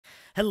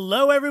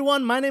Hello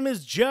everyone, my name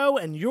is Joe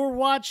and you're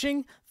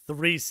watching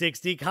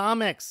 360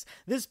 Comics.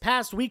 This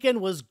past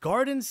weekend was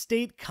Garden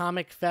State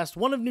Comic Fest,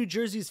 one of New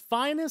Jersey's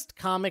finest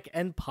comic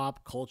and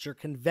pop culture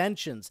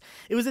conventions.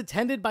 It was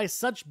attended by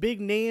such big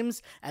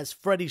names as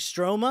Freddie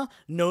Stroma,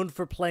 known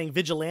for playing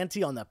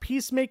Vigilante on The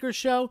Peacemaker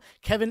Show,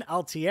 Kevin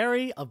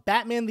Altieri of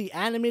Batman the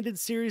Animated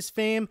Series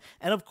fame,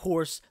 and of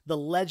course, the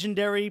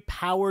legendary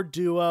power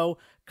duo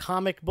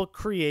comic book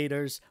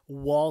creators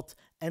Walt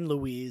and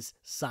Louise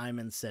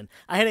Simonson.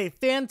 I had a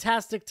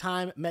fantastic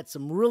time, met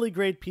some really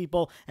great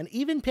people, and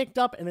even picked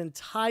up an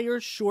entire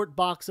short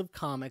box of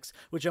comics,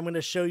 which I'm going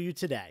to show you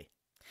today.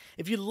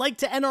 If you'd like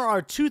to enter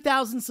our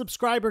 2,000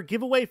 subscriber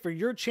giveaway for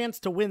your chance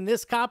to win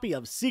this copy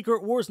of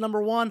Secret Wars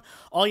 #1,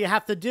 all you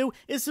have to do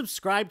is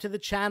subscribe to the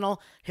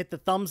channel, hit the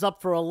thumbs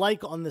up for a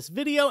like on this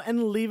video,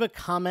 and leave a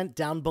comment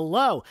down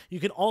below.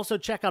 You can also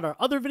check out our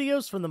other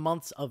videos from the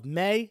months of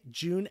May,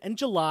 June, and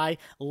July.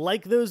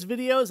 Like those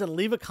videos and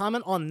leave a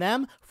comment on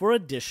them for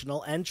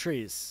additional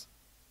entries.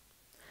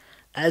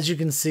 As you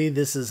can see,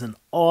 this is an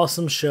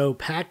awesome show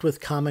packed with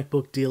comic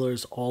book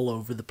dealers all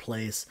over the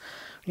place.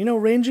 You know,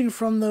 ranging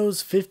from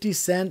those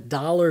 50-cent,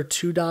 $1,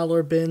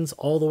 $2 bins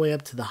all the way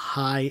up to the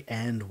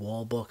high-end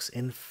wall books.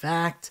 In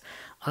fact,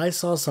 I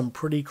saw some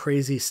pretty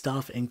crazy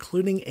stuff,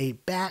 including a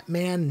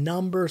Batman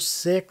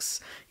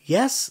 #6.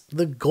 Yes,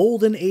 the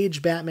Golden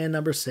Age Batman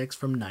 #6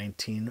 from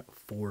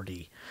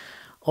 1940.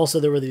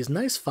 Also, there were these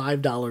nice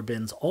 $5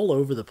 bins all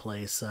over the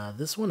place.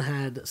 This one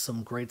had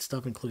some great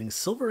stuff, including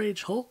Silver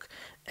Age Hulk.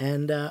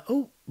 And,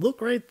 oh,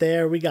 look right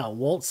there. We got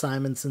Walt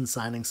Simonson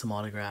signing some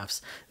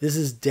autographs. This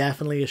is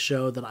definitely a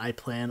show that I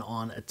plan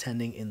on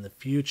attending in the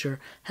future.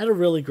 Had a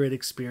really great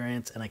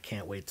experience, and I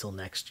can't wait till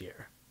next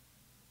year.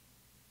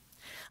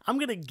 I'm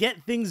going to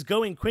get things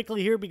going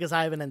quickly here because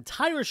I have an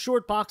entire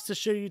short box to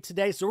show you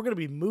today, so we're going to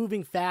be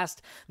moving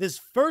fast. This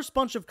first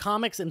bunch of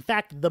comics, in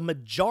fact, the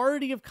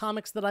majority of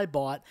comics that I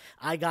bought,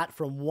 I got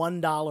from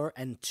 $1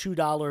 and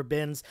 $2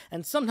 bins,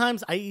 and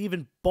sometimes I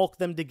even bulk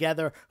them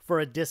together for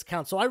a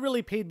discount. So I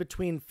really paid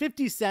between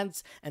 50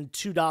 cents and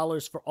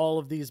 $2 for all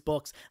of these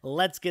books.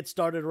 Let's get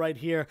started right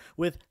here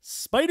with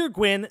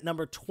Spider-Gwen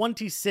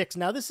 #26.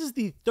 Now, this is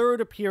the third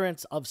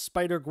appearance of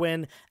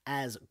Spider-Gwen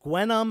as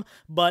Gwenom,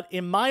 but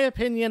in my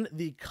opinion,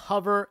 the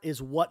cover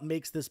is what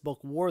makes this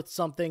book worth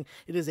something.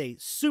 It is a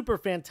super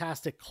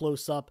fantastic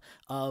close-up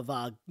of,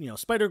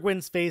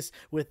 Spider-Gwen's face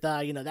with,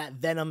 that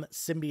Venom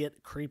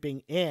symbiote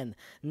creeping in.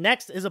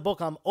 Next is a book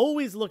I'm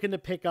always looking to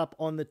pick up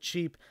on the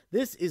cheap.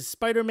 This is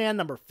Spider-Man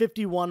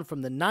 #51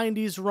 from the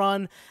 90s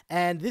run,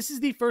 and this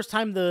is the first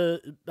time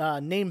the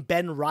name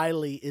Ben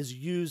Reilly is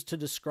used to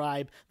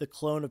describe the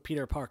clone of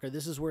Peter Parker.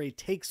 This is where he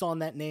takes on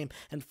that name.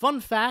 And fun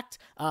fact,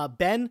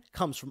 Ben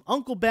comes from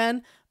Uncle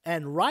Ben,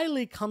 and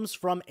Riley comes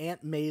from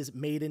Aunt May's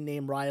maiden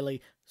name,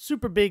 Riley.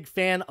 Super big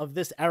fan of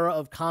this era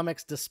of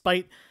comics,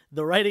 despite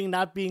the writing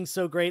not being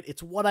so great.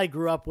 It's what I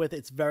grew up with.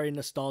 It's very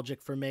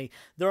nostalgic for me.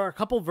 There are a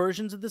couple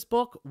versions of this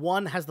book.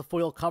 One has the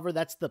foil cover.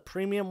 That's the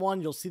premium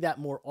one. You'll see that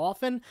more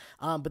often.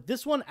 But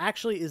this one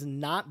actually is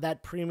not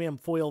that premium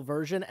foil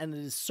version, and it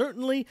is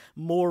certainly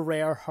more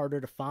rare, harder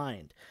to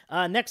find.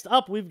 Next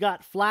up, we've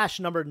got Flash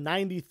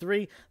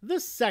 #93, the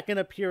second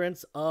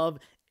appearance of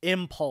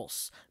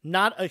Impulse.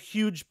 Not a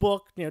huge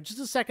book,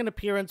 just a second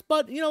appearance,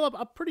 but,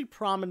 a pretty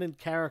prominent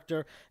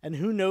character, and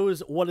who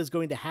knows what is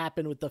going to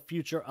happen with the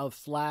future of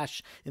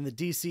Flash in the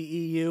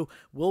DCEU.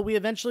 Will we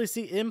eventually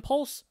see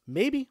Impulse?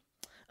 Maybe.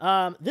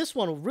 This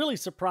one really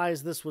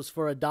surprised. This was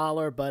for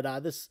 $1,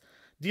 but this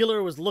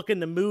dealer was looking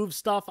to move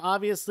stuff,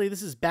 obviously.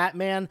 This is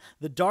Batman,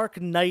 The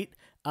Dark Knight,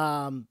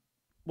 The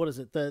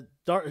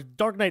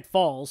Dark Knight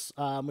Falls,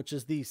 which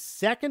is the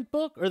second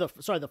book, or the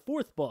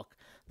fourth book.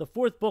 The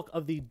fourth book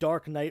of the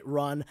Dark Knight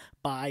run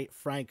by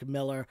Frank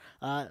Miller.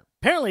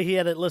 Apparently he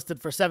had it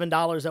listed for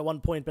 $7 at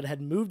one point, but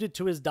had moved it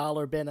to his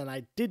dollar bin, and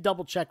I did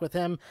double check with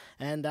him,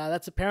 and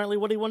that's apparently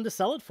what he wanted to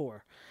sell it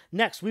for.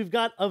 Next, we've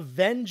got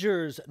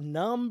Avengers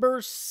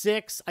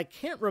 #6. I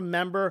can't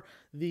remember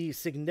the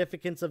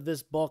significance of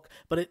this book,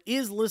 but it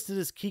is listed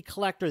as Key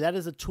Collector. That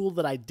is a tool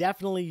that I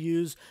definitely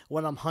use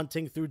when I'm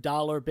hunting through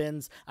dollar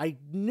bins. I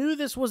knew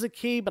this was a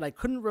key, but I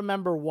couldn't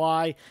remember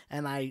why,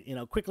 and I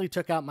quickly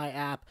took out my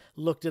app,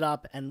 looked it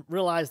up, and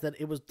realized that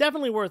it was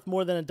definitely worth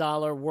more than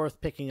 $1, worth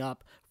picking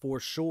up for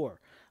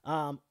sure.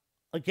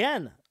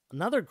 Again,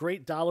 another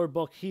great dollar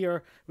book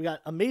here. We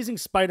got Amazing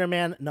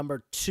Spider-Man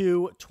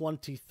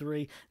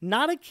 #223.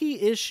 Not a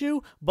key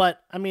issue,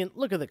 but I mean,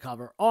 look at the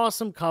cover.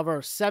 Awesome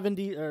cover.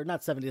 70s, or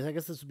not 70s, I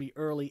guess this would be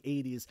early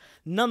 80s.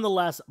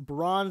 Nonetheless,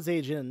 Bronze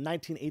Age in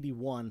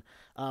 1981.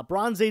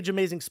 Bronze Age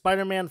Amazing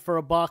Spider-Man for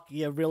 $1.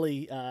 You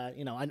really,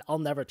 I'll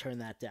never turn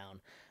that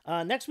down.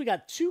 Next, we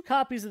got two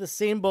copies of the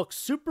same book,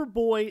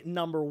 Superboy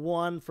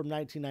 #1 from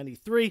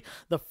 1993,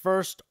 the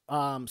first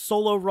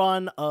solo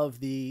run of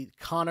the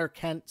Connor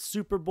Kent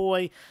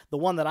Superboy, the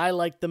one that I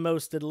liked the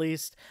most, at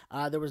least.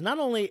 There was not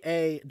only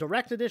a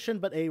direct edition,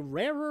 but a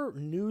rarer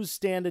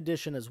newsstand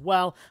edition as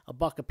well.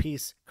 $1 a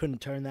piece, couldn't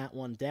turn that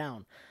one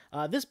down.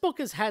 This book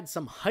has had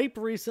some hype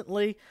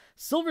recently.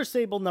 Silver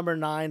Sable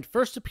 #9,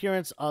 first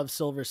appearance of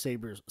Silver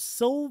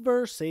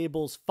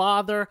Sable's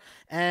father,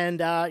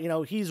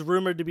 and he's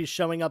rumored to be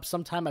showing up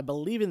sometime, I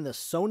believe, in the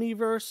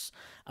Sonyverse.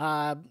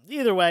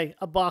 Either way,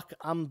 a buck.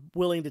 I'm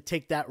willing to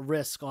take that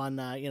risk on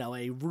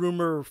a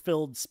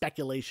rumor-filled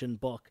speculation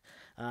book.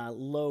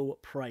 Low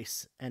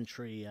price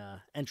entry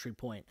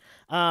point.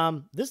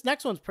 This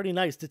next one's pretty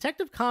nice.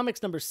 Detective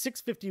Comics number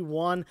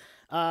 651.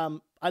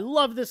 I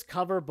love this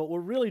cover, but what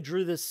really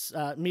drew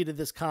me to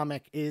this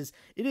comic is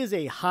it is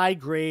a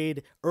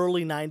high-grade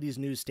early 90s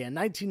newsstand.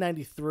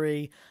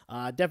 1993,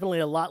 definitely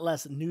a lot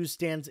less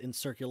newsstands in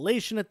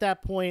circulation at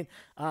that point,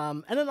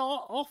 and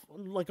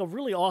a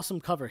really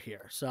awesome cover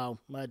here. So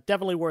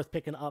definitely worth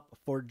picking up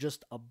for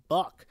just a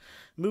buck.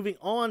 Moving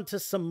on to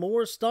some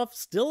more stuff,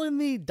 still in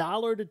the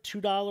 $1 to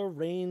 $2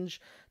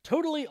 range.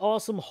 Totally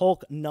Awesome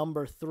Hulk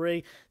number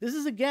 3. This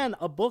is, again,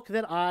 a book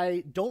that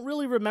I don't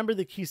really remember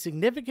the key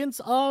significance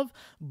of,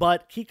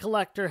 but Key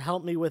Collector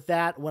helped me with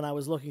that when I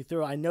was looking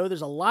through. I know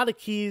there's a lot of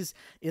keys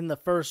in the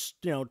first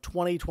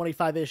 20,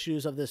 25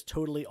 issues of this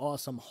Totally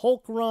Awesome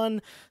Hulk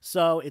run,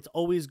 so it's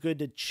always good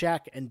to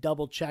check and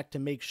double check to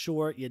make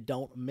sure you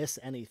don't miss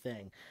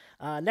anything.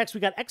 Next, we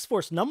got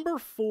X-Force number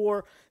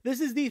 4. This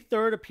is the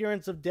third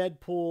appearance of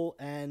Deadpool,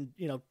 and,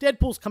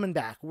 Deadpool's coming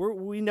back.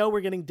 We know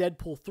we're getting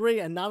Deadpool 3,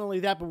 and not only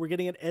that, but we're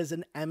getting it as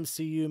an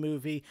MCU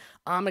movie.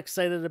 I'm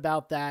excited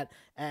about that,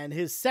 and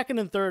his second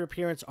and third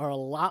appearance are a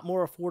lot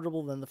more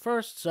affordable than the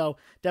first, so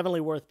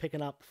definitely worth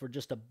picking up for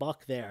just a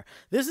buck there.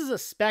 This is a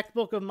spec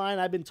book of mine.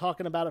 I've been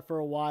talking about it for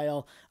a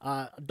while.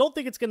 Don't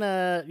think it's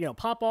gonna,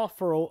 pop off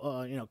for,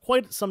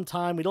 quite some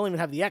time. We don't even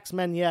have the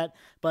X-Men yet,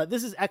 but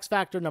this is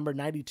X-Factor number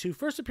 92.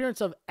 First appearance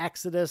of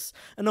Exodus.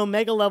 An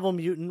Omega level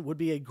mutant would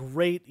be a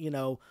great,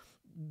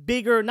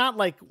 bigger, not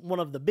like one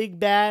of the big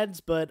bads,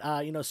 but,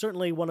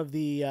 certainly one of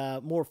the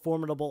more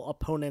formidable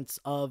opponents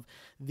of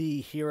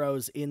the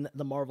heroes in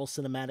the Marvel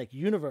Cinematic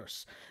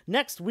Universe.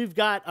 Next, we've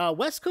got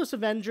West Coast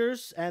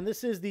Avengers, and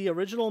this is the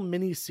original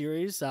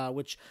miniseries,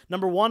 which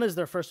number 1 is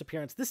their first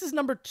appearance. This is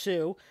number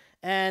 2.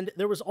 And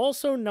there was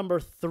also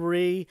number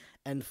 3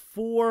 and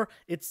 4.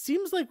 It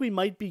seems like we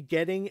might be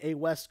getting a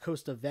West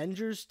Coast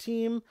Avengers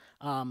team.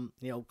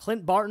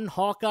 Clint Barton,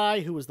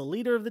 Hawkeye, who was the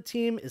leader of the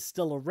team, is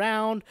still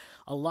around.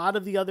 A lot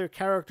of the other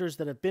characters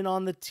that have been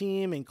on the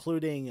team,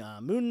 including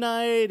Moon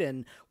Knight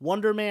and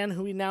Wonder Man,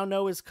 who we now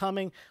know is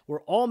coming,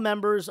 were all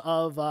members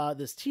of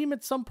this team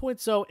at some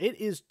point. So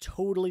it is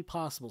totally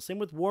possible. Same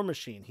with War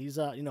Machine. He's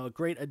a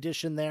great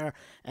addition there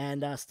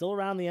and still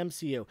around the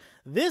MCU.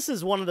 This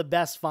is one of the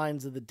best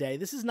finds of the day.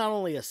 This is not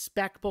only a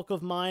spec book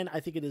of mine, I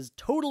think it is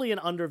totally an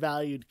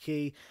undervalued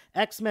key.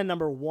 X-Men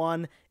number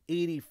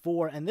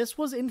 184, and this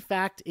was in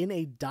fact in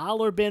a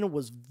dollar bin.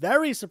 Was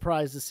very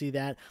surprised to see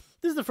that.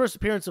 This is the first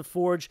appearance of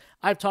Forge.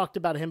 I've talked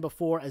about him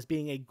before as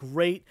being a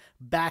great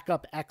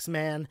backup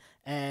X-Man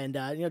and,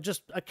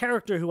 just a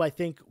character who I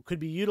think could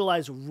be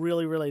utilized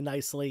really, really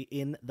nicely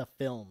in the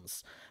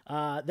films.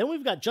 Then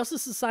we've got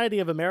Justice Society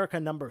of America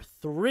number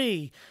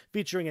 3,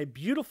 featuring a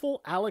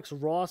beautiful Alex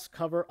Ross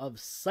cover of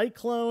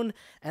Cyclone.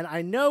 And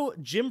I know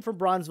Jim from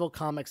Bronzeville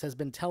Comics has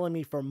been telling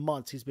me for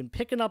months he's been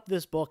picking up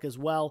this book as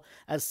well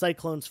as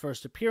Cyclone's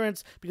first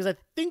appearance, because I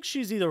think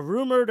she's either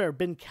rumored or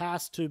been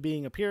cast to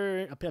being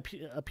appearing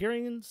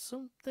in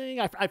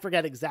something. I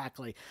forget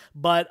exactly.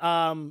 But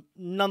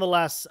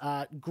nonetheless,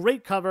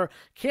 great cover.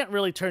 Can't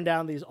really turn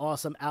down these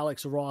awesome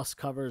Alex Ross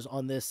covers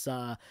on this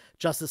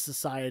Justice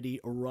Society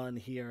run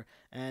here.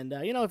 And,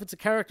 if it's a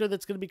character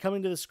that's going to be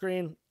coming to the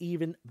screen,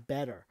 even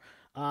better.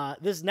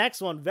 This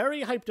next one,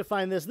 very hyped to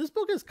find this. This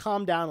book has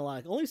calmed down a lot.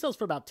 It only sells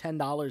for about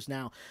 $10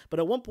 now. But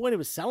at one point, it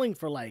was selling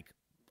for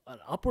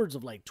upwards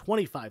of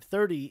 25,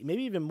 30,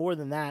 maybe even more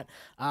than that.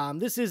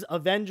 This is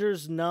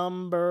Avengers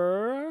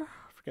number...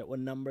 forget what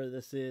number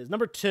this is,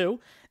 number 2,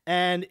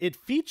 and it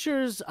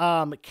features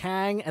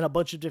Kang and a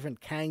bunch of different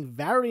Kang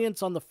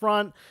variants on the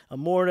front,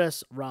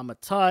 Immortus,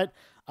 Rama-Tut,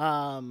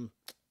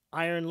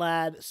 Iron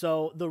Lad.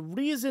 So the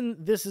reason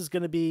this is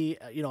going to be,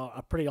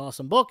 a pretty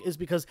awesome book is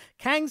because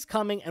Kang's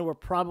coming, and we're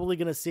probably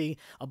going to see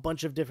a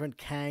bunch of different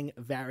Kang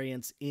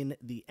variants in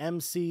the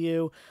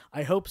MCU.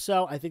 I hope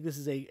so. I think this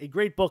is a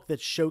great book that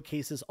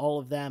showcases all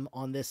of them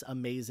on this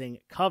amazing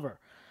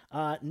cover.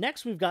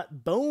 Next, we've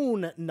got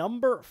Bone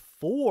number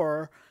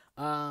 4.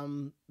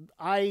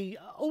 I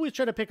always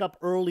try to pick up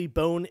early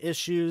Bone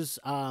issues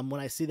when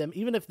I see them,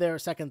 even if they're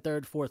second,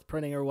 third, fourth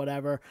printing or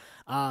whatever,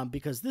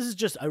 because this is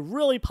just a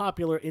really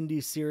popular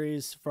indie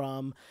series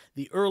from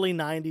the early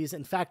 90s.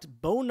 In fact,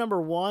 Bone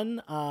number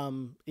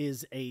 1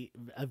 is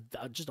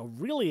just a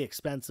really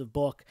expensive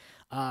book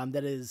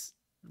that is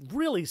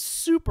really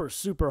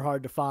super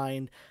hard to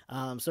find.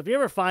 So if you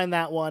ever find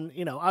that one,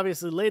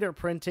 obviously later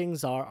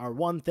printings are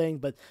one thing,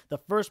 but the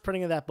first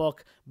printing of that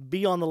book,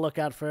 be on the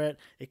lookout for it.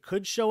 It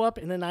could show up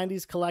in a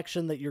 90s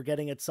collection that you're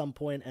getting at some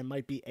point and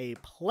might be a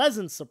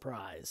pleasant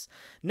surprise.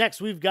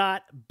 Next, we've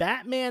got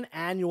Batman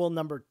Annual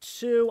number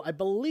 2. I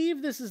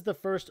believe this is the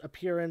first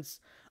appearance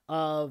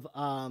of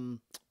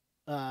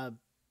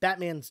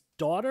Batman's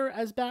daughter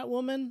as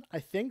Batwoman. I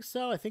think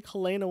so. I think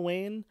Helena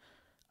Wayne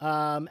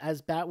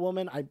as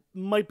Batwoman. I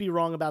might be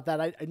wrong about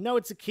that. I know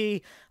it's a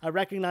key. I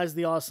recognize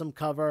the awesome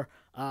cover.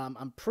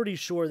 I'm pretty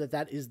sure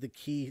that is the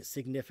key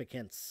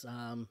significance.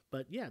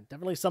 But yeah,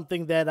 definitely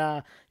something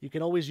that you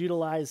can always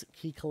utilize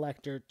Key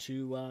Collector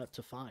to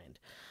find.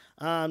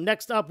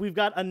 Next up, we've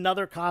got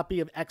another copy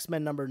of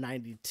X-Men number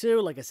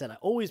 92. Like I said, I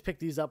always pick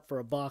these up for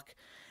a buck.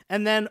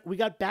 And then we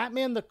got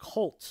Batman the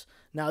Cult.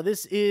 Now,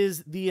 this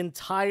is the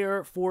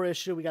entire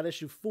 4-issue. We got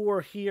issue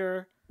 4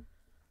 here,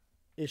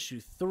 issue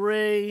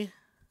 3,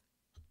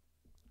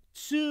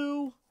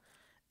 2,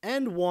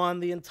 and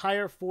 1, the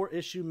entire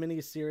 4-issue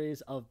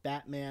miniseries of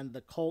Batman the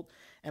Cult.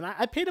 And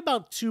I paid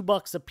about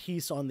 $2 a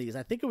piece on these.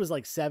 I think it was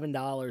like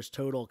 $7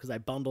 total because I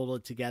bundled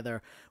it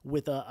together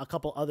with a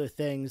couple other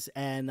things.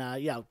 And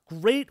yeah,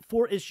 great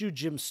 4-issue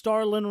Jim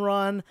Starlin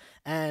run,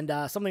 and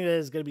something that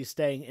is going to be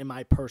staying in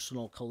my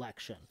personal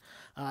collection.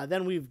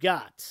 Then we've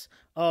got,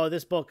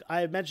 this book,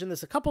 I have mentioned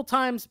this a couple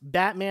times,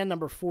 Batman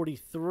number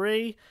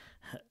 43.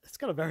 It's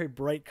got a very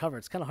bright cover.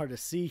 It's kind of hard to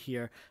see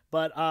here,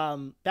 but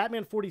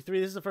Batman 43.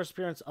 This is the first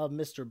appearance of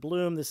Mr.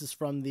 Bloom. This is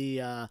from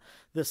the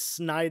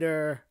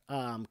Snyder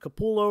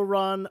Capullo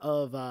run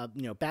of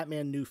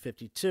Batman New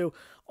 52.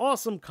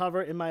 Awesome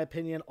cover, in my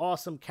opinion.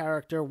 Awesome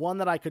character. One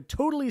that I could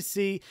totally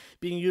see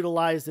being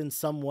utilized in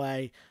some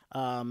way.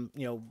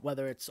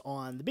 Whether it's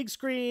on the big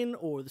screen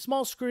or the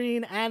small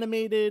screen,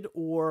 animated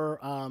or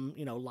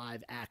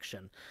live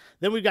action.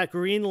 Then we've got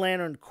Green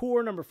Lantern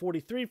Corps number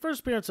 43. First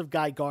appearance of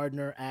Guy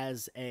Gardner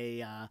as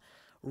a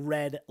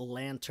Red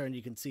Lantern.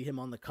 You can see him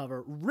on the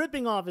cover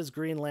ripping off his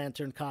Green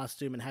Lantern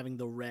costume and having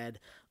the red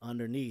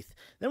underneath.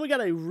 Then we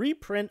got a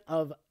reprint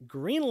of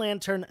Green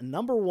Lantern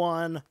number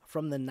 1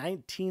 from the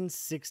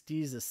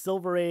 1960s, the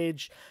Silver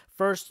Age.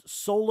 First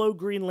solo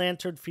Green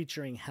Lantern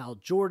featuring Hal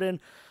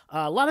Jordan.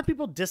 A lot of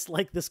people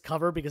dislike this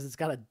cover because it's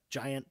got a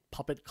giant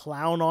puppet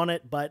clown on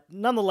it, but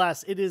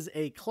nonetheless, it is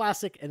a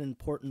classic and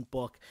important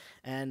book.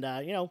 And,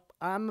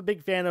 I'm a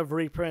big fan of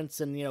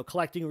reprints and,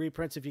 collecting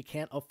reprints if you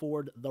can't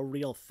afford the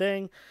real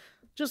thing.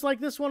 Just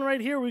like this one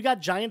right here, we got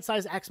Giant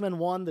Size X-Men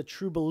 1, the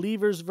True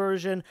Believers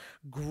version.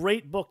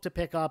 Great book to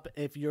pick up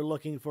if you're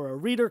looking for a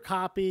reader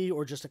copy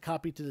or just a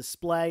copy to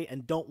display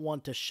and don't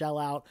want to shell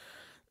out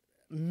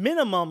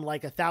minimum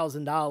like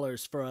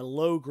 $1,000 for a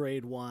low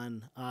grade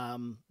one,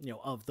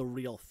 of the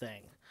real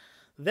thing.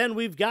 Then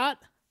we've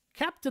got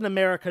Captain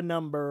America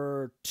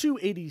number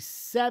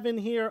 287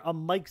 here, a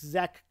Mike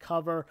Zeck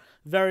cover,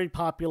 very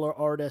popular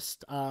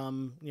artist,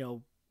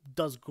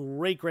 does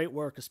great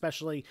work,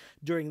 especially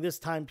during this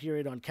time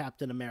period on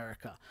Captain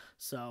America.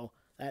 So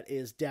that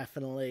is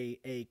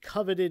definitely a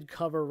coveted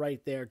cover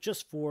right there,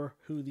 just for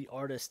who the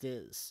artist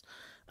is.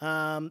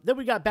 Then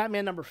we got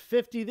Batman number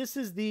 50. This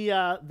is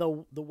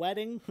the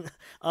wedding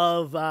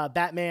of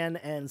Batman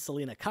and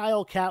Selina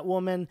Kyle,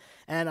 Catwoman,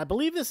 and I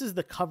believe this is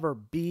the cover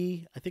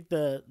B. I think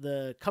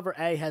the cover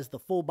A has the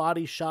full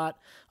body shot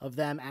of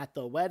them at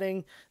the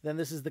wedding. Then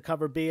this is the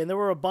cover B, and there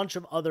were a bunch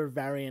of other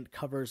variant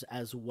covers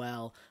as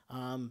well.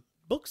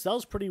 Book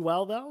sells pretty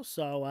well though,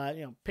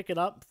 so pick it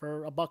up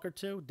for a buck or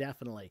two,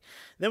 definitely.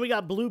 Then we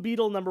got Blue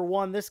Beetle number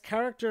 1. This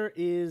character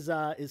is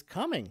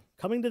coming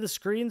to the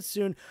screen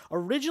soon.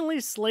 Originally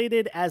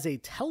slated as a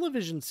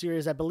television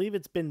series, I believe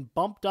it's been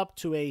bumped up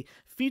to a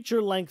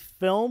feature-length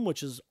film,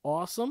 which is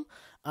awesome.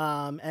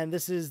 And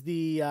this is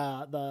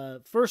the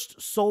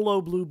first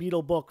solo Blue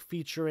Beetle book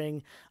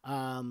featuring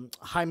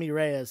Jaime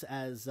Reyes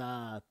as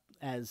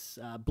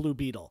Blue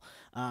Beetle,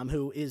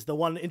 who is the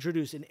one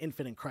introduced in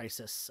Infinite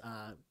Crisis.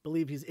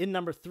 Believe he's in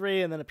number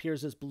 3 and then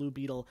appears as Blue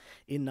Beetle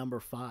in number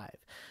 5.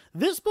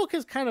 This book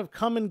has kind of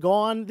come and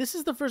gone. This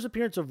is the first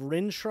appearance of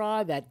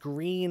Rintrah, that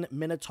green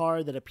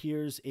minotaur that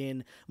appears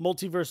in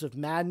Multiverse of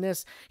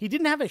Madness. He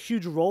didn't have a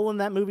huge role in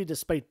that movie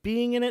despite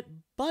being in it,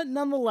 but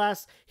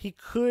nonetheless, he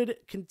could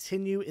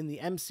continue in the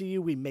MCU.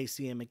 We may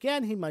see him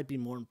again. He might be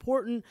more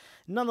important.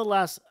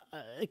 Nonetheless,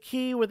 a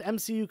key with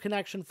MCU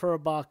connection for a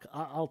buck.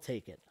 I'll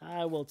take it.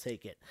 I will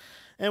take it.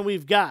 And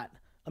we've got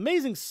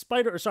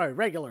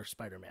regular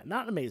Spider-Man.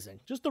 Not amazing.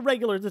 Just the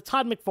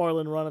Todd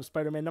McFarlane run of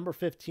Spider-Man number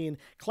 15.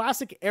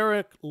 Classic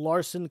Eric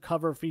Larson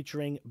cover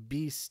featuring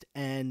Beast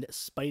and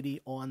Spidey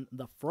on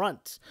the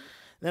front.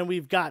 Then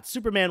we've got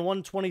Superman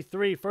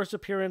 123, first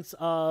appearance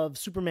of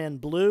Superman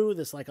Blue,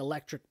 this like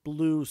electric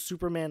blue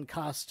Superman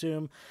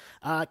costume.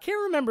 Can't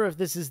remember if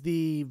this is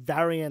the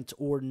variant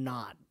or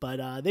not,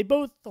 but they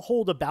both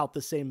hold about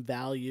the same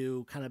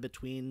value, kind of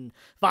between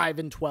 $5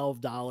 and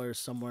 $12,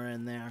 somewhere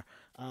in there.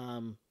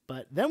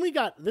 But then we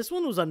got, this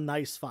one was a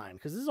nice find,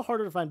 because this is a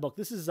harder to find book.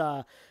 This is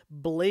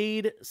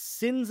Blade,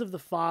 Sins of the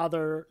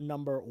Father,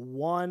 number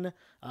 1.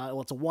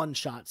 It's a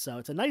one-shot, so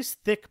it's a nice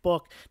thick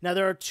book. Now,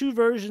 there are 2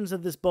 versions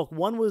of this book.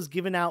 One was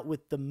given out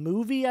with the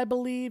movie, I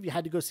believe. You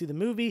had to go see the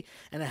movie,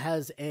 and it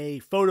has a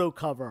photo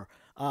cover,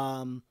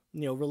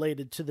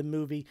 related to the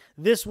movie.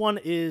 This one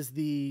is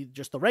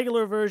just the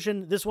regular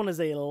version. This one is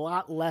a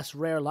lot less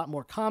rare, a lot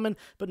more common,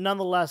 but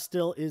nonetheless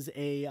still is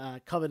a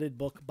coveted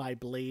book by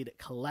Blade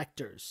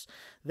collectors.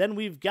 Then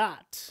we've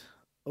got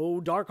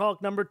Oh,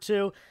 Darkhawk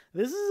 #2.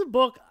 This is a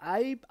book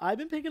I've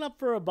been picking up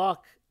for $1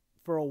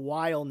 for a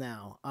while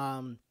now.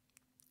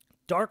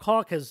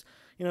 Darkhawk has,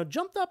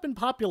 jumped up in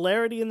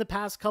popularity in the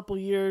past couple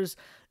years.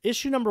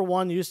 Issue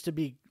 #1 used to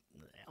be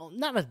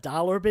not a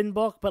dollar bin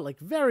book, but like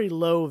very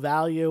low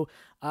value.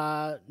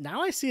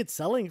 Now I see it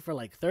selling for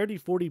like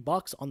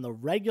 $30-40 on the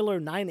regular.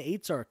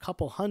 9/8 are a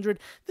couple hundred.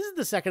 This is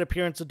the second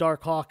appearance of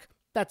Darkhawk.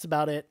 That's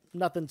about it.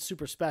 Nothing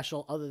super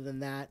special other than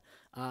that.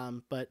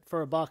 But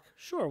for $1,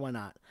 sure, why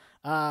not?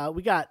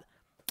 We got,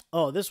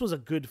 this was a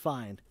good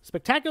find.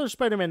 Spectacular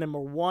Spider-Man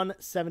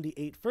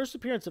 #178. First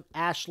appearance of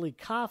Ashley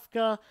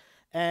Kafka.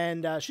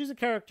 And she's a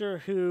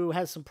character who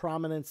has some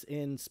prominence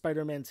in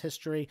Spider-Man's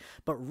history.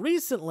 But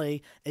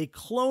recently, a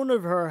clone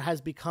of her has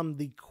become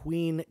the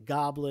Queen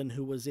Goblin,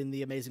 who was in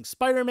the Amazing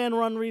Spider-Man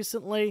run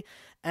recently.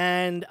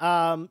 And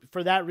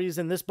for that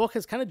reason, this book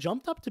has kind of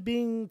jumped up to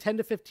being $10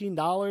 to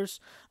 $15.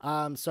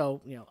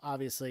 So,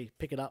 obviously,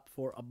 pick it up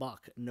for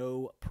 $1.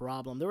 No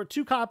problem. There were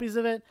 2 copies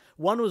of it.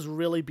 One was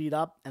really beat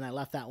up, and I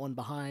left that one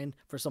behind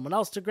for someone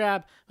else to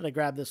grab. But I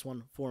grabbed this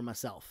one for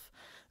myself.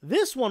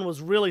 This one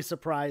was really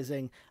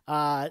surprising.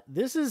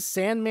 This is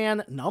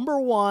Sandman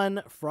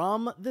 #1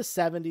 from the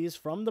 70s,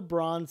 from the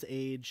Bronze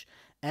Age.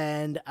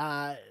 And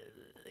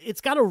it's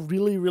got a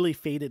really, really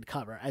faded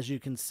cover, as you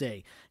can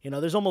see.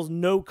 There's almost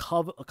no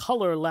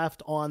color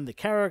left on the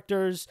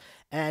characters.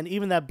 And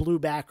even that blue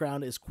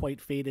background is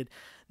quite faded.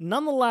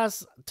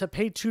 Nonetheless, to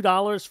pay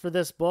 $2 for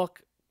this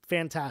book,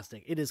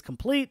 fantastic. It is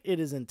complete. It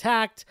is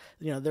intact.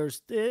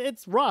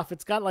 It's rough.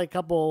 It's got like a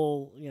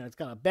couple, it's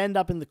got a bend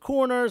up in the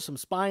corner, some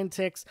spine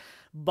ticks,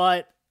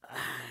 but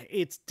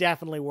it's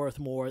definitely worth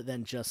more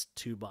than just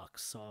 $2.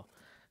 So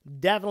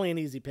definitely an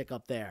easy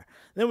pickup there.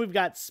 Then we've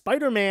got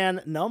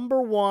Spider-Man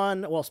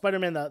 #1. Well,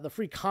 Spider-Man, the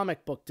free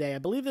comic book day. I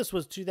believe this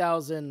was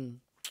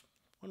 2000.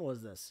 When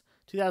was this?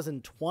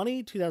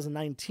 2020,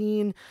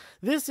 2019.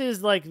 This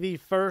is like the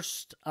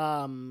first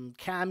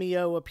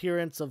cameo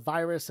appearance of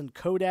Virus and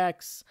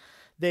Codex.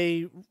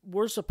 They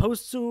were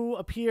supposed to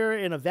appear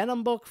in a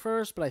Venom book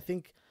first, but I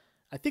think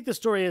the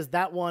story is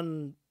that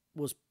one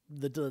was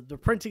the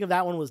printing of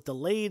that one was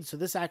delayed, so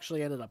this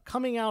actually ended up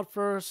coming out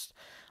first.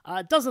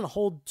 It doesn't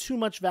hold too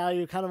much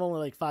value, kind of only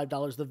like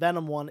 $5. The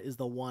Venom one is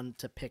the one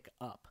to pick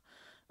up.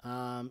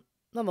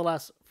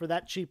 Nonetheless, for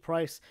that cheap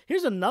price,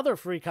 here's another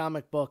free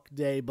comic book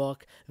day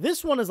book.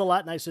 This one is a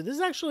lot nicer. This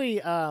actually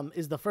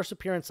is the first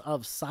appearance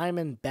of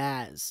Simon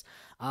Baz.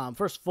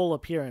 First full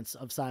appearance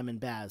of Simon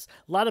Baz.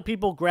 A lot of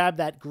people grab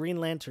that Green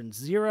Lantern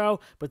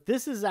Zero, but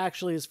this is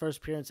actually his first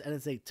appearance, and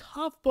it's a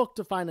tough book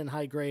to find in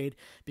high grade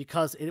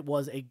because it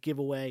was a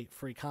giveaway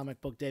free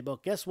comic book day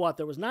book. Guess what?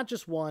 There was not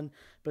just one,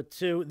 but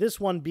 2. This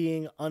one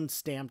being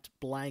unstamped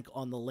blank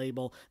on the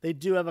label. They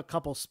do have a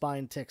couple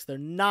spine ticks. They're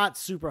not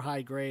super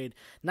high grade.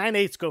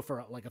 9/8 go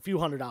for like a few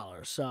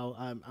 $100s, so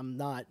I'm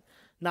not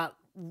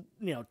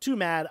too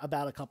mad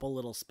about a couple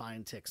little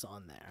spine ticks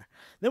on there.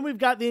 Then we've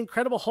got the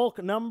Incredible Hulk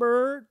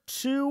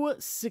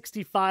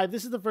 #265.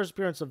 This is the first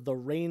appearance of the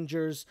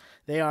Rangers.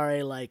 They are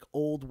a like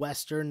old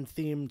Western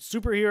themed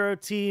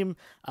superhero team.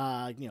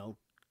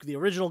 The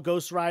original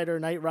Ghost Rider,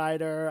 Knight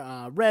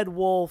Rider, Red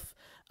Wolf.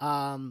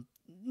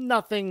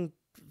 Nothing,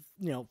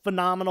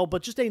 phenomenal,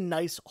 but just a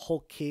nice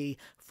Hulk key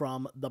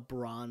from the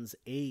Bronze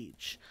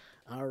Age.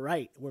 All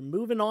right, we're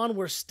moving on.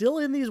 We're still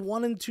in these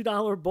 $1 and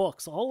 $2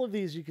 books. All of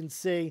these you can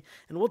see,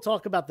 and we'll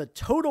talk about the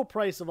total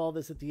price of all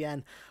this at the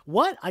end.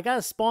 What? I got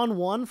a Spawn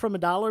 1 from a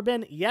dollar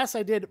bin? Yes,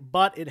 I did,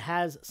 but it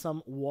has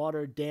some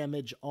water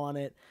damage on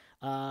it.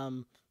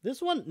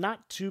 This one,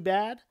 not too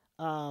bad,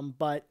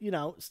 but,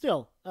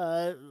 still,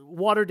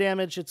 water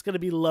damage. It's going to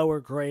be lower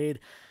grade.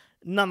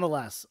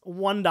 Nonetheless,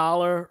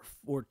 $1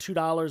 or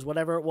 $2,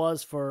 whatever it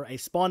was, for a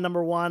Spawn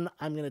 #1,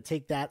 I'm going to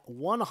take that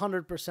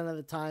 100% of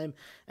the time.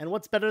 And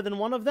what's better than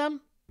one of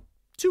them?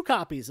 2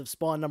 copies of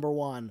Spawn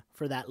 #1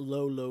 for that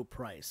low, low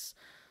price.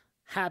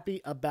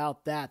 Happy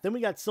about that. Then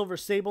we got Silver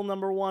Sable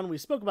 #1. We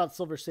spoke about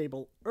Silver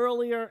Sable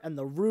earlier and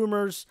the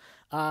rumors.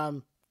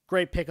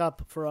 Great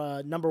pickup for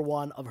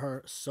 #1 of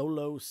her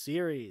solo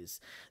series.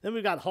 Then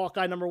we've got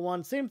Hawkeye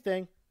 #1. Same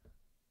thing.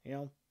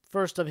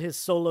 First of his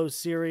solo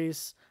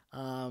series.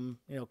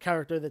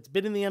 Character that's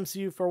been in the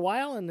MCU for a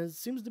while and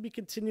seems to be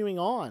continuing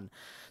on.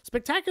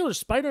 Spectacular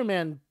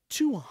Spider-Man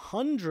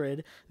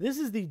 200. This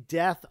is the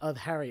death of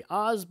Harry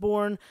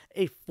Osborn,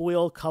 a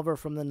foil cover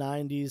from the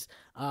 90s.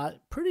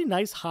 Pretty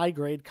nice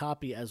high-grade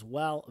copy as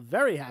well.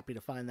 Very happy to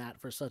find that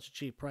for such a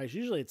cheap price.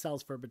 Usually it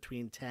sells for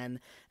between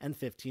 $10 and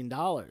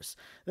 $15.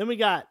 Then we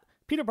got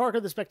Peter Parker,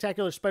 the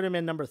Spectacular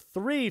Spider-Man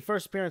 #3,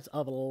 first appearance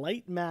of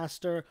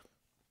Lightmaster.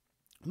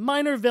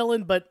 Minor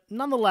villain, but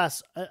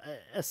nonetheless,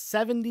 a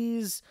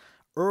 70s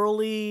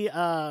early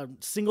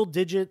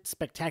single-digit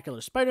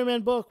Spectacular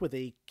Spider-Man book with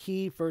a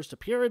key first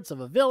appearance of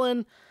a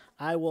villain.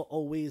 I will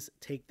always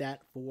take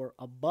that for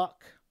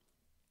 $1.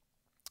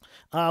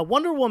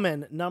 Wonder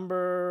Woman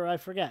I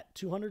forget,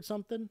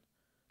 200-something?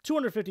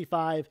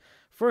 255,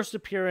 first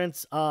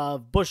appearance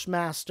of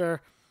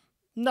Bushmaster.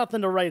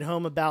 Nothing to write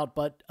home about,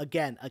 but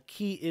again, a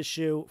key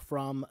issue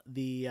from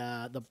the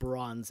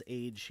Bronze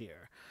Age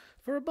here.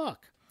 for $1.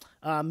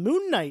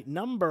 Moon Knight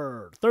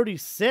number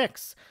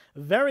 36.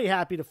 Very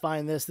happy to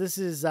find this. This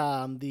is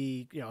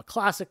the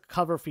classic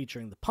cover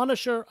featuring the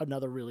Punisher,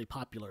 another really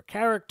popular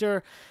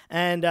character,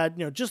 and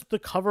just the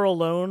cover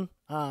alone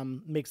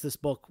makes this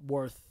book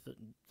worth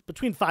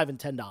between $5 and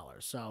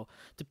 $10. So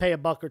to pay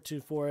 $1 or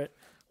 $2 for it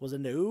was a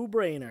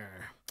no-brainer.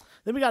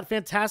 Then we got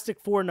Fantastic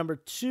Four number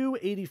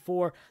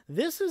 284.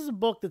 This is a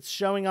book that's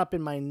showing up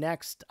in my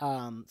next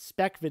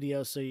spec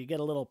video, so you get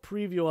a little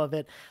preview of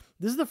it.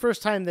 This is the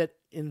first time that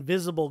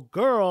Invisible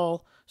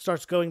Girl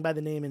starts going by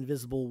the name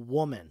Invisible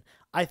Woman.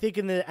 I think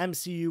in the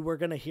MCU, we're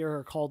going to hear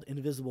her called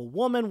Invisible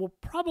Woman. We'll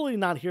probably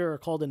not hear her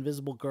called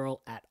Invisible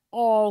Girl at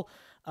all.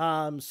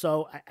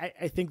 So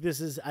I think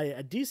this is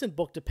a decent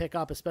book to pick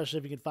up, especially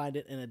if you can find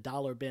it in a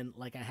dollar bin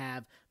like I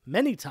have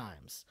many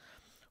times.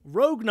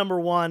 Rogue number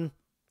 1.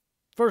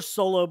 First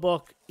solo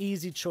book,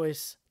 easy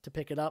choice to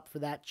pick it up for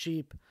that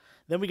cheap.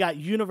 Then we got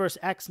Universe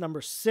X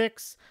number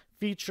 6,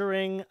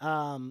 featuring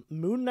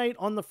Moon Knight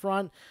on the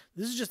front.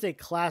 This is just a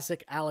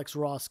classic Alex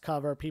Ross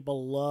cover.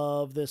 People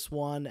love this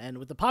one. And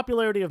with the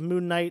popularity of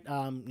Moon Knight,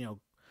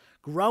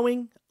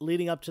 growing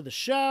leading up to the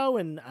show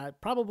and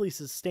probably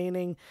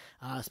sustaining,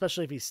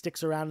 especially if he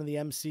sticks around in the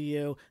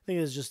MCU, I think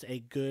it's just a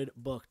good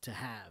book to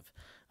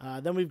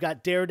have. Then we've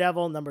got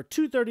Daredevil number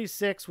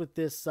 236 with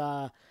this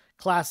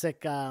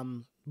classic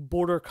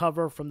border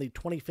cover from the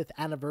 25th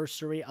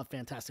anniversary of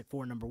Fantastic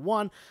Four number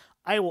 1.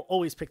 I will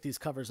always pick these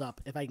covers up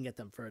if I can get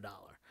them for $1.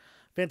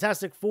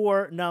 Fantastic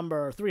Four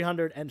number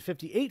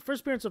 358,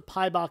 first appearance of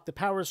Paibok, the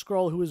Power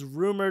Scroll, who is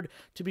rumored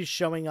to be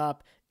showing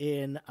up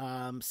in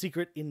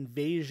Secret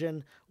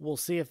Invasion. We'll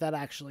see if that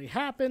actually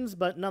happens,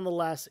 but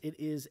nonetheless, it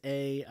is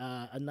a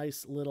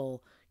nice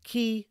little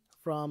key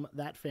from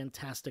that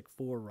Fantastic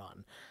Four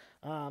run.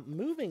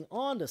 Moving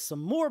on to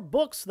some more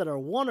books that are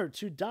 $1 or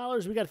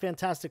 $2. We got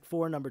Fantastic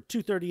Four number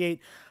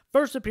 238.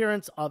 First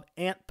appearance of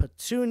Aunt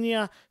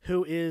Petunia,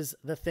 who is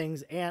the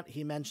Thing's aunt.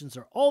 He mentions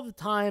her all the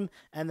time,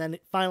 and then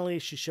finally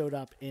she showed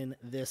up in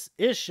this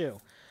issue.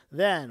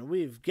 Then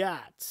we've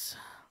got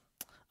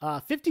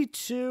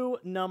 52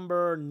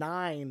 number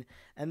 9,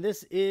 and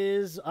this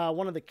is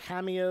one of the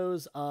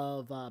cameos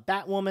of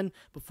Batwoman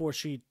before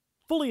she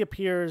fully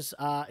appears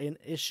in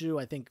issue,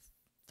 I think,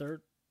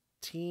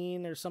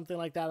 13 or something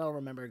like that. I don't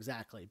remember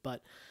exactly,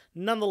 but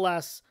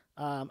nonetheless,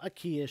 a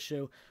key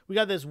issue. We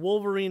got this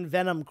Wolverine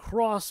Venom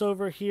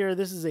crossover here.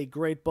 This is a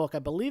great book. I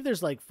believe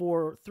there's like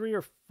 3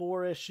 or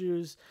 4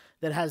 issues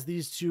that has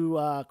these two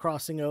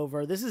crossing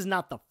over. This is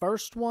not the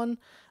first one.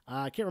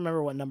 I can't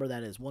remember what number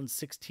that is,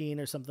 116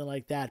 or something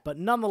like that. But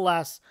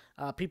nonetheless,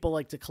 people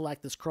like to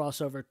collect this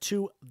crossover.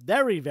 2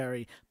 very,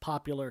 very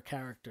popular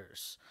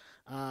characters.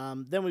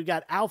 Then we've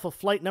got Alpha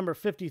Flight number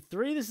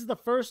 53. This is the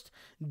first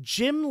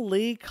Jim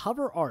Lee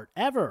cover art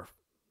ever.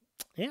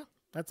 Yeah,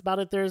 that's about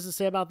it there is to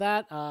say about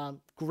that.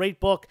 Great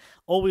book.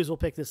 Always will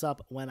pick this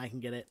up when I can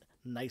get it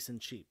nice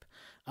and cheap.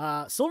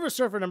 Silver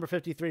Surfer number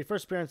 53,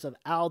 first appearance of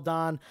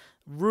Aldon,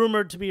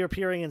 rumored to be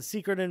appearing in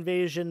Secret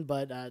Invasion,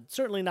 but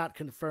certainly not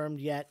confirmed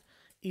yet.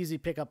 Easy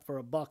pickup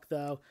for $1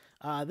 though.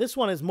 This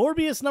one is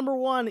Morbius number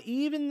 1.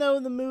 Even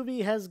though the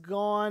movie has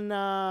gone,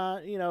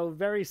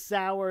 very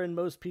sour in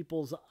most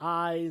people's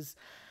eyes,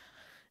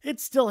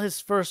 it's still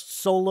his first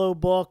solo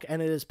book,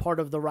 and it is part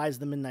of the Rise of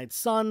the Midnight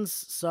Suns,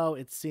 so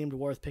it seemed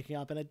worth picking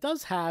up. And it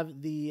does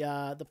have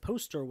the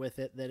poster with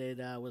it that it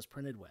was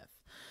printed with.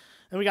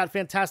 And we got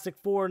Fantastic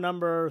Four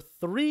number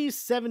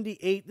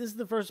 378. This is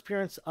the first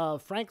appearance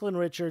of Franklin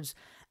Richards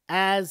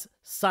as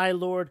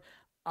Psylord.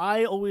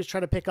 I always try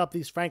to pick up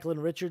these Franklin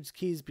Richards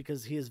keys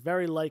because he is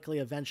very likely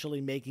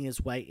eventually making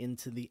his way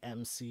into the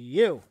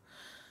MCU.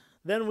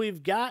 Then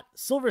we've got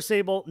Silver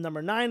Sable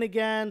number 9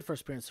 again,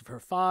 first appearance of her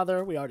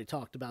father. We already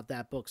talked about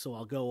that book, so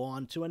I'll go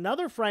on to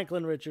another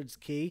Franklin Richards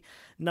key,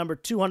 number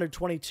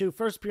 222,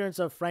 first appearance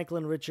of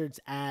Franklin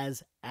Richards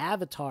as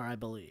Avatar, I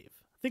believe.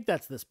 I think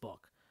that's this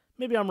book.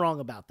 Maybe I'm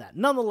wrong about that.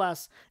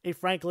 Nonetheless, a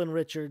Franklin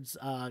Richards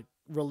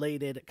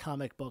related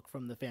comic book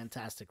from the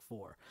Fantastic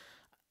Four.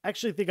 I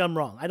actually think I'm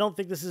wrong. I don't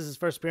think this is his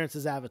first appearance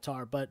as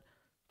Avatar, but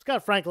it's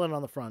got Franklin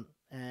on the front,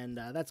 and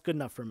that's good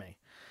enough for me.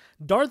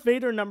 Darth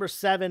Vader number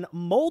 7,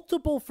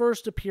 multiple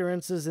first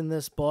appearances in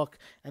this book,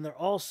 and there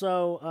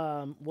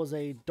also was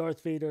a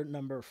Darth Vader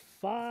number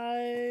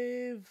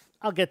 5.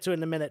 I'll get to it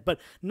in a minute, but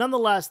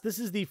nonetheless, this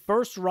is the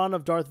first run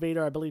of Darth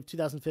Vader, I believe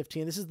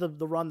 2015. This is the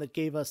run that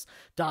gave us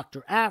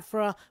Dr.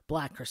 Aphra,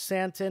 Black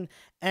Chrysanthemum,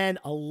 and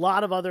a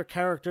lot of other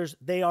characters.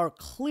 They are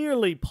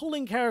clearly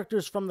pulling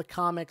characters from the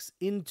comics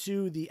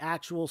into the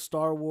actual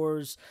Star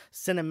Wars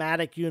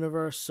cinematic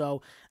universe,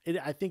 so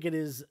I think it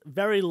is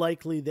very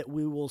likely that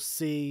we will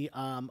see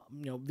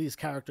these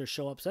characters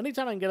show up. So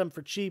anytime I can get them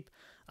for cheap,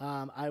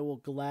 I will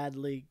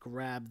gladly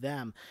grab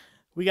them.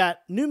 We got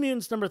New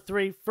Mutants number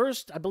 3.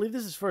 First, I believe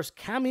this is first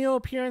cameo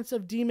appearance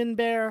of Demon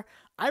Bear.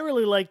 I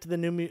really liked the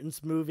New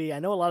Mutants movie. I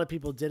know a lot of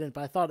people didn't,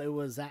 but I thought it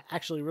was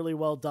actually really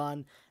well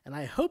done. And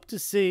I hope to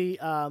see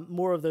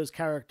more of those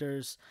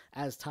characters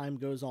as time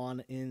goes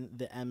on in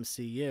the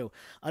MCU.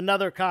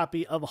 Another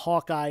copy of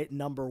Hawkeye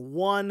number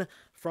 1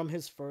 from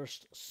his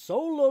first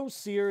solo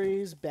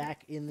series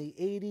back in the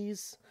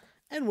 80s.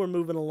 And we're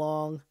moving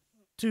along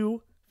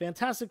to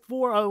Fantastic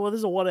Four. Oh, well, this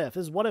is a what if.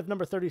 This is what if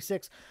number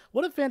 36.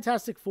 What if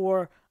Fantastic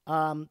Four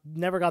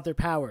never got their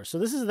powers? So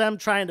this is them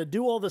trying to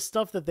do all the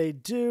stuff that they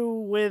do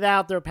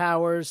without their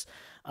powers.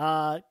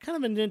 Kind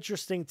of an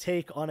interesting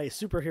take on a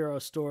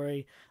superhero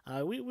story.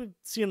 We've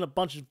seen a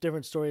bunch of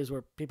different stories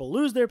where people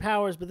lose their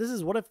powers, but this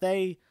is what if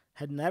they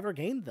had never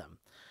gained them.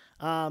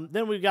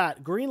 Then we've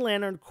got Green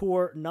Lantern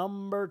Corps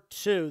number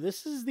 2.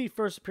 This is the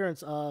first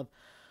appearance of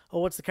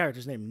what's the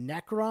character's name?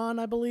 Necron,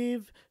 I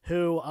believe,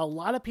 who a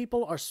lot of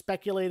people are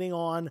speculating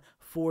on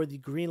for the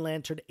Green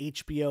Lantern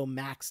HBO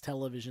Max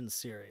television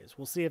series.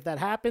 We'll see if that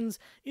happens.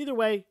 Either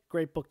way,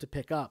 great book to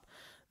pick up.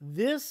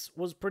 This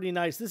was pretty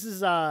nice. This is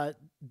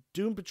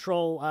Doom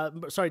Patrol,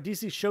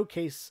 DC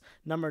Showcase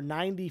number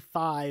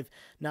 95.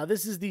 Now,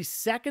 this is the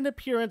second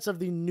appearance of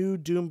the new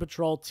Doom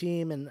Patrol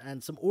team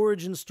and some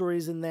origin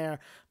stories in there.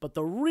 But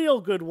the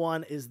real good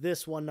one is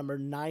this one, number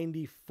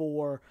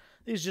 94.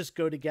 These just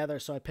go together,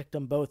 so I picked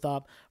them both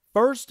up.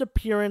 First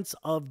appearance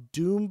of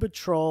Doom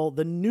Patrol,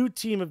 the new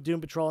team of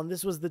Doom Patrol, and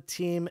this was the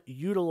team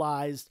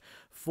utilized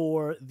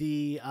for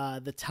the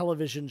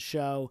television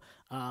show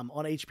on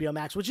HBO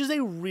Max, which is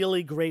a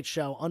really great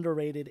show,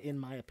 underrated in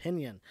my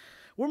opinion.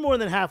 We're more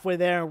than halfway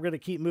there, and we're going to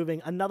keep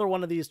moving. Another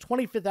one of these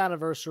 25th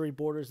anniversary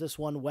borders, this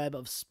one, Web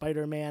of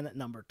Spider-Man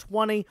number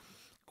 20.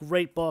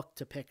 Great book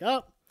to pick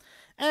up.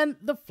 And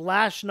The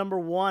Flash number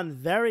 1,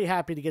 very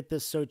happy to get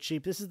this so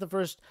cheap. This is the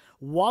first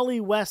Wally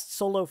West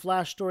solo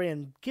Flash story,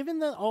 and given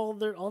that all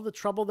the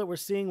trouble that we're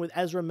seeing with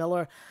Ezra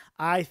Miller,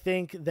 I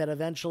think that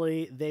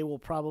eventually they will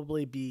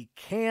probably be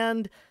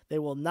canned. They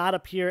will not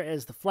appear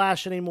as the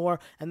Flash anymore,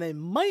 and they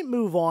might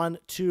move on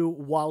to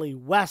Wally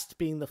West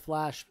being the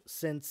Flash,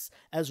 since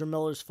Ezra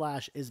Miller's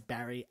Flash is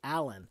Barry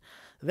Allen.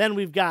 Then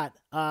we've got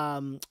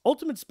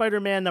Ultimate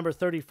Spider-Man number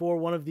 34,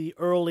 one of the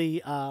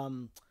early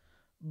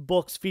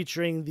books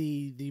featuring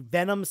the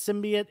Venom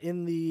symbiote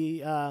in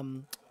the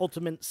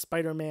Ultimate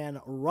Spider-Man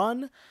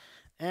run.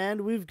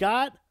 And we've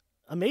got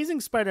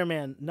Amazing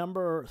Spider-Man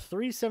number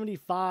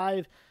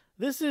 375.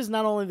 This is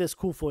not only this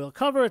cool foil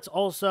cover, it's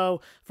also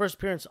first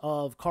appearance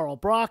of Carl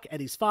Brock,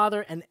 Eddie's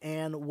father, and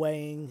Anne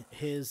Wang,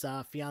 his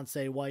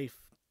fiancée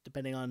wife,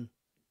 depending on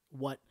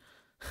what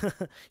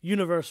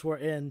universe we're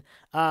in.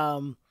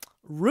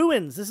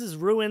 Ruins. This is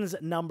Ruins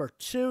number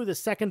 2, the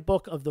second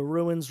book of the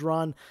Ruins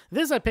run.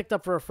 This I picked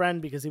up for a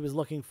friend because he was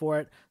looking for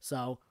it.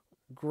 So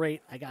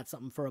great. I got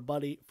something for a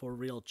buddy for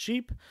real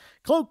cheap.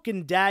 Cloak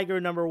and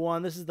Dagger number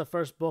 1. This is the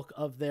first book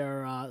of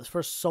their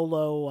first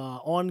solo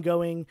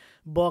ongoing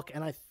book.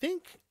 And I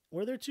think,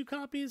 were there 2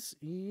 copies?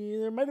 Yeah,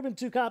 there might have been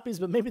 2 copies,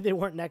 but maybe they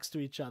weren't next to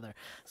each other.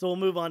 So we'll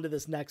move on to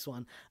this next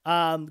one.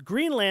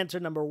 Green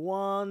Lantern number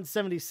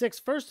 176.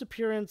 First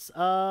appearance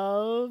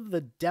of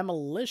the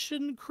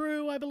Demolition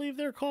Crew, I believe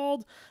they're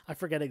called. I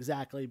forget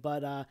exactly,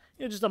 but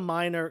just a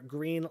minor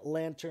Green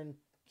Lantern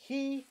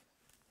key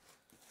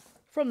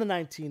from the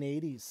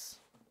 1980s,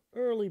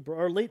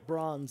 late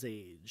Bronze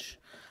Age.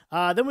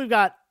 Then we've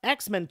got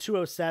X-Men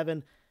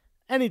 207.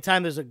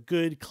 Anytime there's a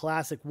good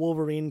classic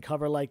Wolverine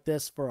cover like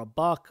this for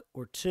 $1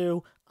 or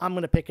 $2, I'm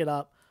going to pick it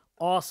up.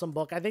 Awesome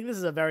book. I think this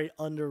is a very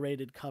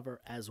underrated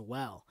cover as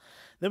well.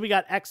 Then we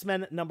got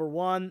X-Men number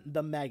 1,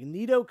 the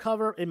Magneto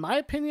cover. In my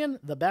opinion,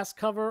 the best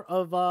cover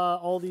of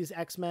all these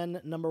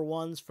X-Men number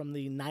 1s from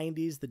the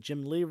 90s, the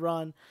Jim Lee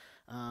run.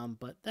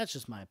 But that's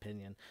just my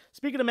opinion.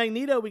 Speaking of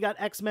Magneto, we got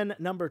X-Men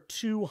number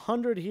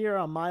 200 here,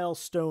 a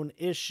milestone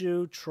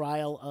issue,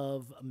 Trial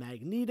of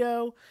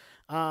Magneto.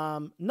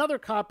 Another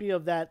copy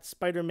of that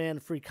Spider-Man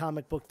Free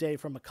Comic Book Day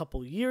from a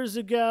couple years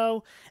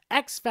ago.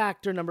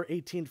 X-Factor number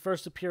 18,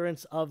 first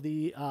appearance of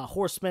the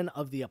Horsemen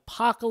of the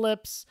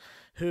Apocalypse,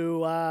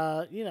 who,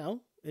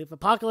 if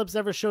Apocalypse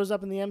ever shows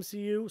up in the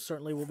MCU,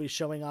 certainly will be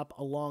showing up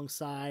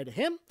alongside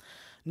him.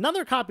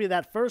 Another copy of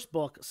that first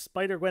book,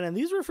 Spider-Gwen, and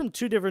these were from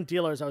 2 different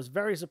dealers. I was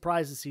very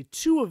surprised to see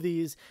 2 of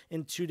these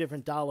in 2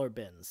 different dollar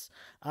bins.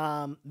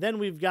 Then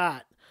we've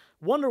got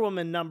Wonder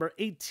Woman number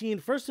 18,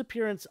 first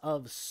appearance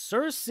of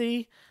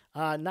Cersei,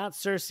 not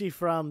Cersei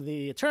from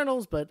the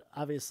Eternals, but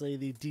obviously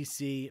the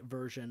DC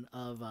version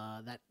of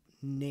that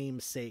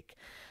namesake.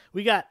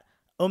 We got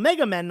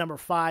Omega Men number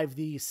 5,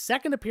 the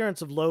second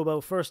appearance of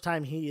Lobo, first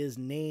time he is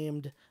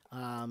named,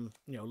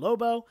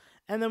 Lobo.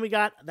 And then we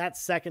got that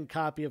second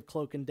copy of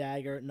Cloak and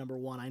Dagger number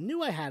 1. I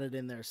knew I had it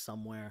in there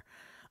somewhere.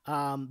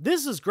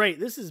 This is great.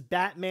 This is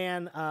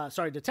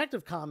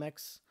Detective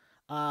Comics,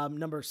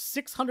 number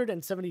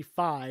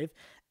 675,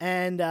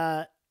 and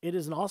it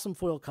is an awesome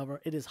foil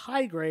cover. It is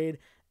high grade,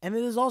 and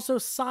it is also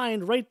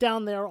signed right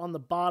down there on the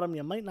bottom.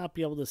 You might not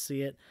be able to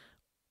see it.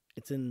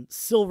 It's in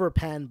silver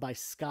pen by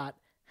Scott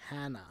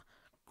Hanna.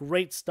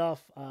 Great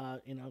stuff.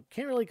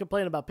 Can't really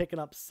complain about picking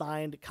up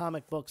signed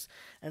comic books.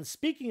 And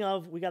speaking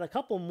of, we got a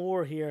couple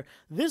more here.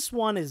 This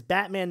one is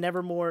Batman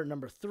Nevermore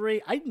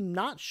 #3. I'm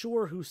not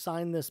sure who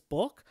signed this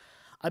book.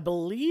 I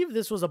believe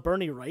this was a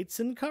Bernie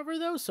Wrightson cover,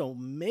 though, so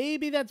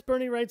maybe that's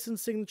Bernie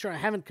Wrightson's signature. I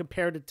haven't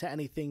compared it to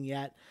anything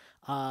yet,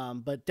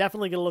 but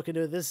definitely going to look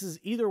into it. This is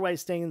either way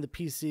staying in the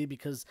PC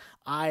because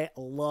I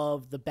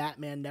love the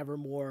Batman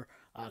Nevermore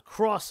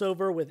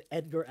crossover with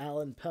Edgar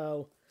Allan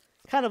Poe.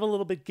 Kind of a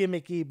little bit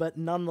gimmicky, but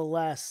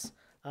nonetheless,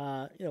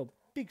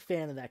 big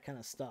fan of that kind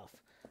of stuff.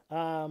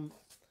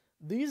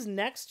 These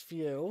next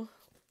few,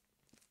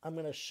 I'm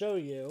going to show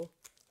you.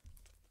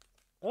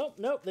 Oh,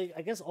 nope.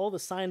 I guess all the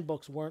signed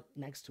books weren't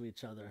next to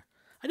each other.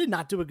 I did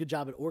not do a good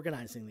job at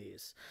organizing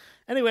these.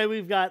 Anyway,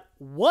 we've got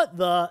What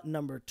the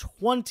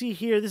 #20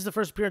 here. This is the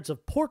first appearance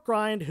of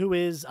Porkrind, who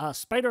is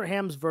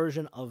Spider-Ham's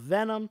version of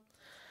Venom.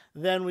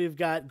 Then we've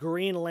got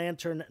Green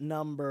Lantern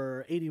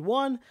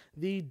 #81,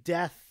 the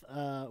death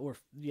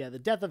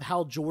of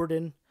Hal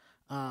Jordan.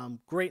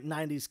 Great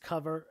 90s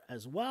cover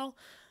as well.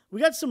 We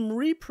got some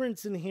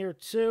reprints in here,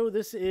 too.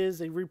 This is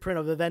a reprint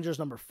of Avengers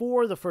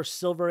 #4, the first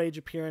Silver Age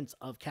appearance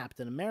of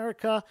Captain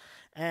America.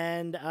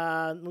 And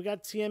we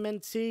got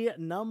TMNT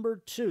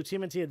 #2,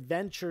 TMNT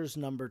Adventures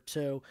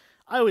 #2.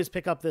 I always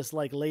pick up this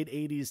like late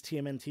 80s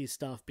TMNT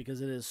stuff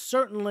because it is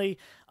certainly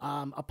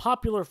a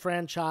popular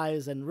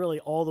franchise, and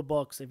really all the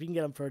books, if you can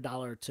get them for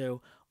 $1 or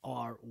 $2,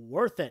 are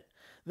worth it.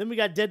 Then we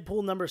got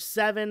Deadpool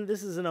 #7.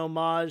 This is an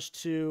homage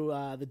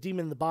to The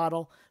Demon in the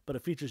Bottle, but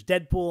it features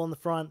Deadpool on the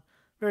front.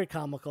 Very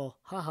comical.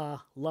 Haha,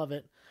 love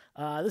it.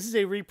 This is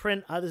a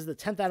reprint. This is the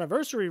 10th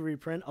anniversary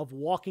reprint of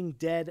Walking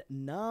Dead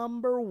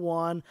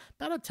 #1.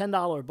 About a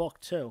 $10 book,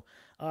 too.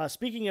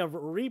 Speaking of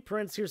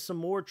reprints, here's some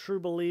more True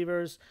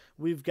Believers.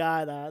 We've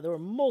got, there were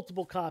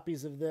multiple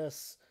copies of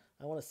this.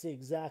 I want to see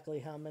exactly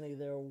how many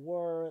there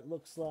were. It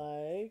looks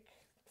like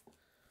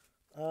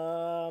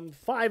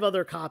 5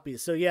 other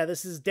copies. So yeah,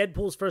 this is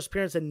Deadpool's first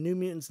appearance in New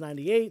Mutants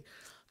 '98.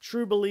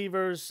 True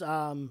Believers,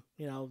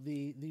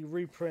 the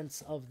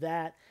reprints of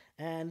that.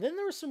 And then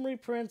there were some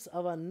reprints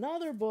of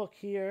another book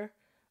here,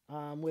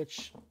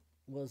 which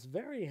was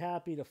very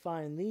happy to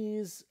find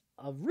these.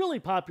 A really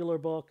popular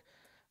book.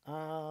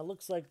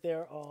 Looks like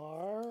there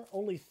are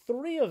only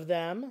 3 of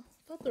them.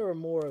 I thought there were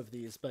more of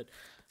these, but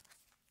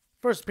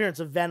first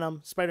appearance of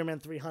Venom, Spider-Man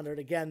 300.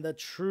 Again, the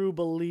True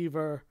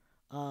Believer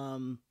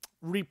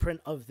reprint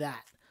of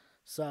that.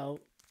 So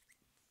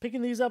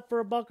picking these up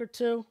for $1 or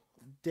 $2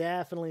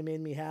 definitely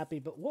made me happy.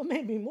 But what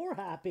made me more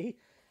happy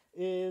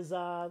is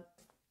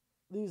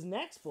these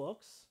next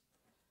books,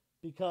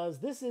 because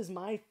this is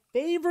my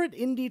favorite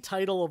indie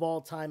title of all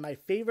time, my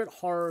favorite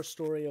horror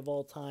story of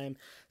all time.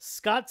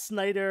 Scott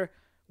Snyder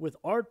with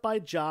art by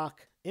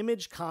Jock,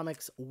 Image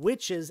Comics,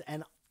 Witches,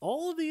 and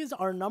all of these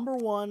are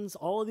 #1s.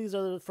 All of these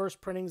are the first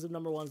printings of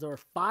 #1s. There were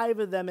 5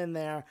 of them in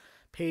there,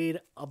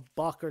 paid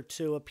 $1 or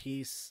 $2 a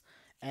piece,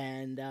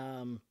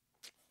 and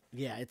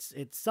yeah,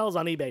 it sells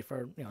on eBay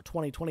for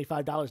 $20,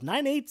 $25.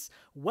 9/8,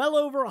 well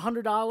over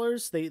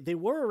 $100. They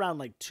were around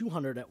like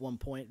 $200 at one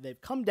point.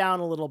 They've come down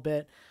a little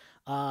bit.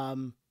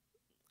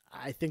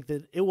 I think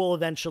that it will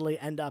eventually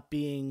end up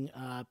being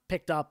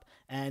picked up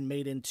and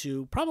made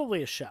into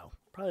probably a show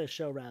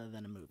rather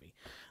than a movie.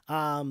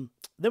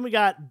 Then we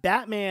got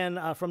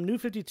Batman from New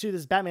 52.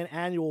 This is Batman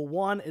Annual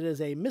 1. It is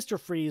a Mr.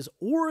 Freeze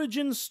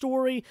origin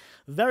story.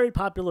 Very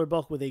popular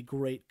book with a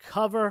great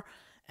cover,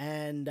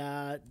 and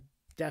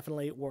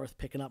definitely worth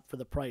picking up for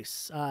the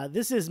price.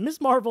 This is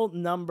Ms. Marvel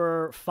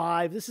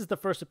 #5. This is the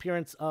first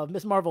appearance of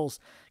Ms. Marvel's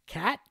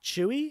cat,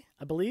 Chewie,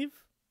 I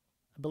believe.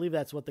 I believe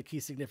that's what the key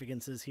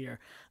significance is here.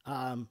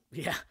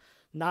 Yeah,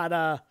 not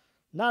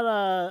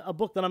a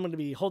book that I'm going to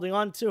be holding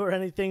on to or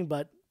anything,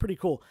 but pretty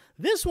cool.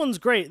 This one's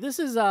great. This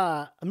is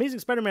Amazing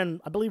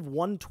Spider-Man, I believe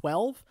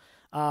 112.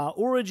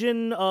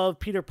 Origin of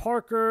Peter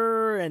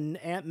Parker and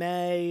Aunt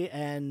May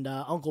and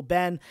Uncle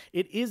Ben.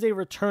 It is a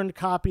returned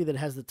copy that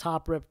has the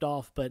top ripped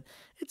off, but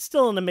it's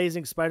still an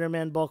Amazing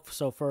Spider-Man book.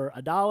 So for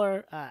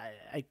 $1,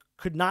 I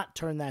could not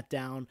turn that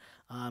down.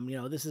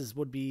 This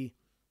would be,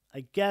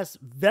 I guess,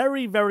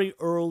 very, very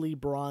early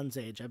Bronze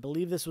Age. I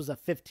believe this was a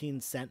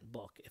 15-cent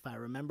book, if I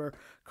remember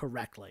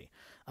correctly.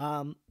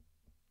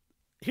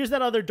 Here's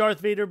that other Darth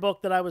Vader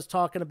book that I was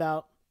talking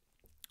about.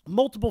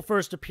 Multiple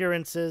first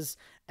appearances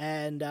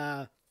and,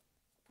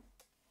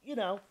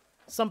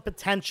 some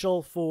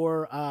potential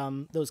for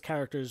those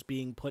characters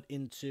being put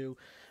into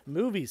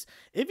movies.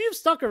 If you've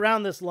stuck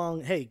around this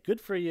long, hey, good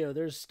for you.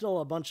 There's still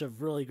a bunch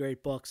of really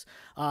great books.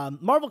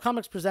 Marvel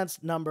Comics presents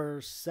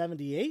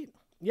 #78.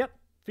 Yep,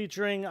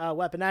 featuring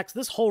Weapon X.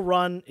 This whole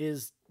run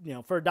is,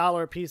 for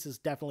 $1 a piece is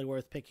definitely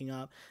worth picking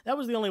up. That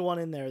was the only one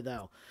in there,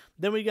 though.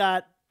 Then we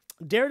got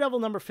Daredevil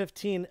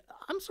 #15.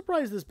 I'm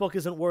surprised this book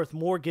isn't worth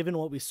more given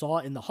what we saw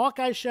in the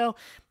Hawkeye show.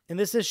 In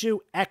this issue,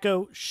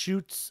 Echo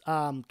shoots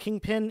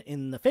Kingpin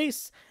in the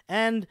face,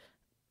 and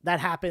that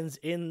happens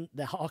in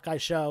the Hawkeye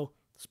show.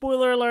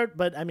 Spoiler alert,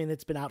 but I mean,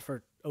 it's been out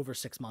for over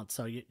 6 months,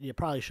 so you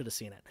probably should have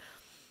seen it.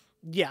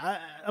 yeah,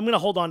 I'm going to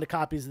hold on to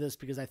copies of this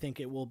because I think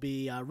it will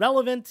be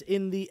relevant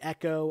in the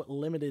Echo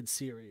Limited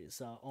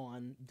series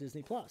on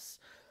Disney Plus.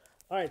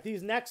 All right,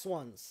 these next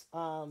ones.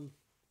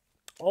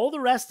 All the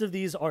rest of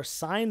these are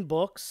signed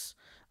books.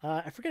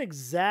 I forget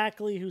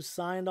exactly who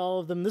signed all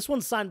of them. This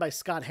one's signed by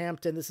Scott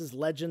Hampton. This is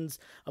Legends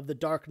of the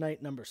Dark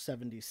Knight number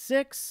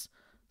 76.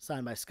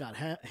 Signed by Scott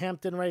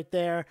Hampton right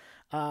there.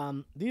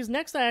 These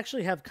next I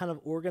actually have kind of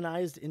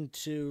organized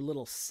into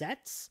little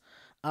sets.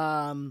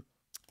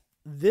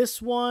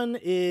 This one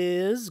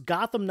is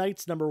Gotham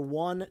Knights number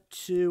 1,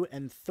 2,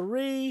 and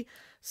 3,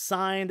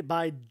 signed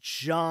by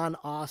John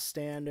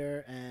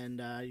Ostrander.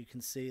 And you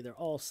can see they're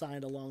all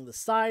signed along the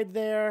side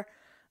there.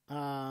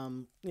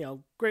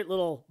 Great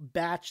little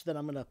batch that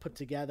I'm going to put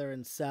together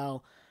and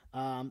sell.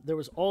 There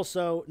was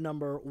also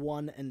number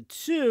 1 and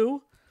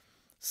 2,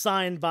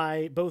 signed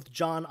by both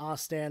John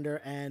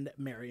Ostrander and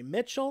Mary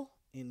Mitchell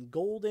in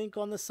gold ink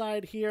on the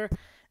side here.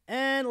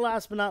 And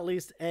last but not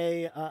least,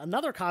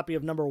 another copy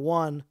of number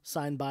 1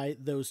 signed by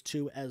those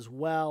two as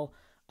well.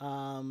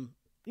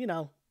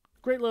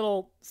 Great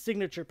little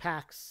signature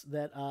packs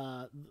that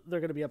they're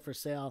going to be up for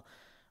sale.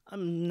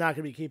 I'm not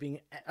going to be keeping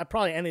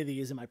probably any of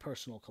these in my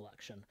personal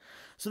collection.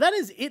 So that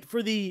is it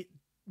for the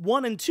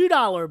 $1 and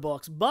 $2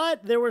 books,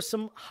 but there were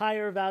some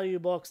higher value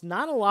books,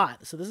 not a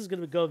lot. So this is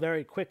going to go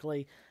very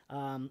quickly.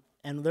 And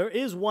there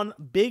is one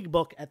big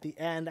book at the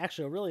end,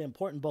 actually a really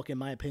important book in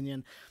my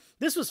opinion.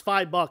 This was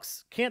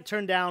 $5. Can't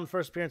turn down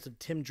first appearance of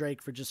Tim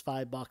Drake for just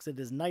 $5. It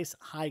is nice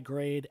high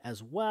grade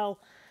as well.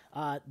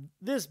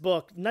 This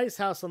book, Nice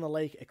House on the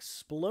Lake,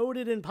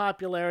 exploded in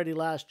popularity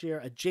last year.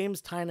 A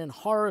James Tynion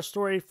horror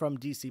story from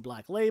DC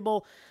Black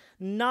Label.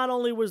 Not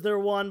only was there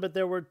one, but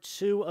there were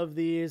 2 of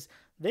these.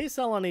 They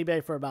sell on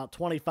eBay for about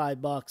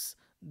 $25.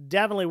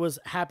 Definitely was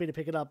happy to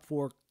pick it up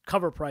for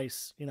cover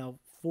price,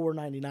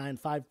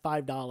 $4.99,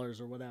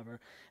 $5 or whatever.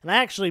 And I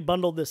actually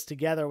bundled this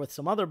together with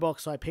some other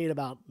books, so I paid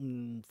about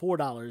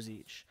 $4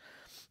 each.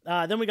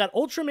 Then we got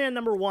Ultraman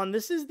number 1.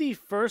 This is the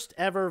first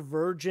ever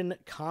Virgin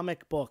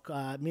comic book,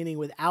 meaning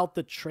without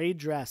the trade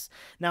dress.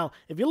 Now,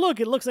 if you look,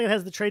 it looks like it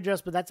has the trade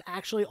dress, but that's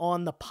actually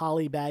on the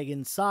poly bag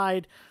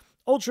inside.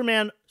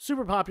 Ultraman,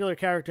 super popular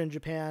character in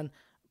Japan.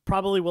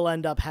 Probably will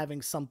end up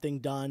having something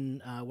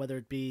done, whether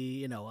it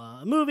be,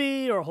 a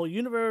movie or a whole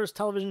universe,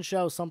 television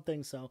show,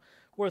 something. So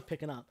worth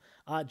picking up.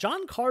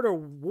 John Carter,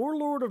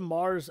 Warlord of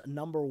Mars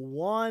number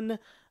 1.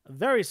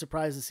 Very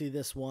surprised to see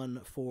this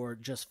one for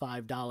just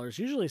 $5.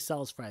 Usually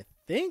sells for, I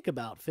think,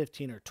 about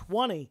 $15 or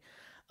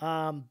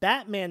 $20.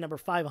 Batman number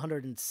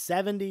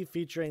 570,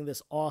 featuring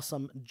this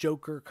awesome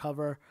Joker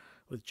cover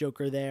with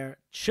Joker there,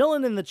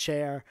 chilling in the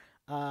chair.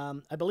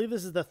 I believe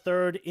this is the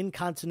 3rd in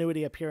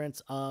continuity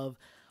appearance of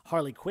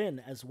Harley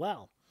Quinn as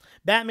well.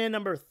 Batman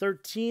number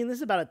 13. This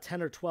is about a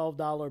 $10 or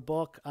 $12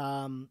 book.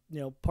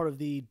 Part of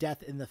the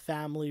Death in the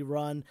Family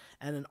run,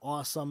 and an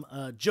awesome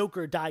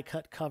Joker die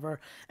cut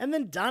cover. And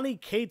then Donny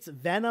Cates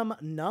Venom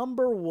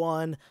number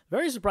 1.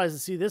 Very surprised to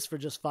see this for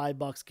just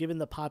 $5, given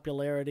the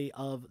popularity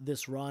of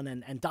this run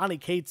and Donny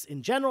Cates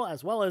in general,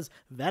 as well as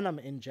Venom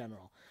in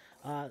general.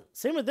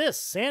 Same with this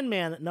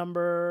Sandman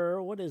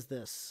number. What is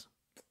this?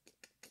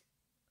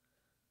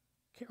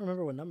 Can't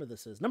remember what number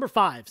this is. Number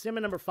 5.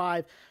 Sandman number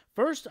 5.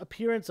 First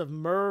appearance of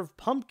Merv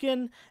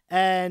Pumpkin,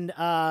 and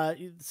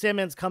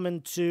Sandman's coming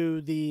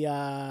to the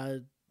I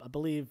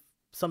believe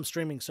some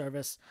streaming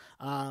service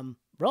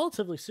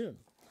relatively soon.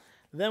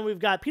 Then we've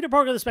got Peter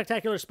Parker the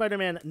Spectacular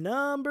Spider-Man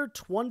number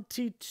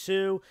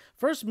 22.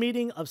 First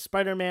meeting of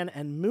Spider-Man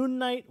and Moon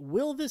Knight.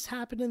 Will this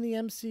happen in the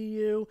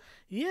MCU?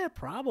 Yeah,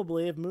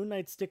 probably, if Moon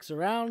Knight sticks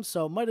around.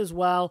 So might as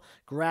well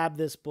grab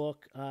this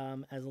book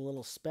as a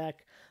little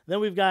spec. Then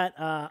we've got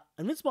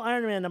Invincible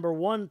Iron Man number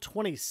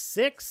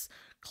 126.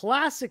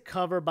 Classic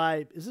cover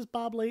by, is this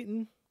Bob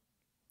Layton?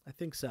 I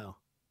think so.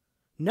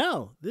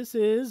 No, this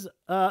is,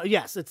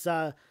 yes, it's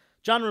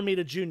John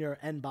Romita Jr.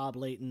 and Bob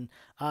Layton.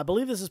 I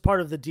believe this is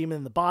part of the Demon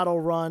in the Bottle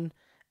run.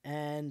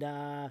 And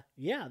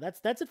yeah,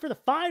 that's it for the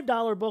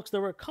 $5 books.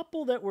 There were a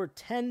couple that were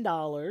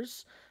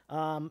 $10.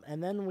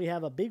 And then we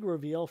have a big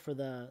reveal for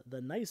the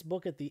nice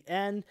book at the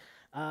end.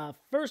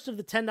 First of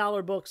the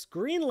 $10 books,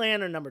 Green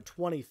Lantern number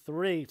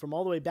 23, from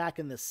all the way back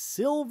in the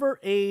Silver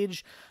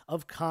Age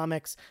of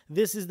comics.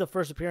 This is the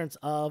first appearance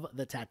of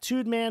the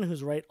Tattooed Man,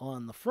 who's right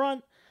on the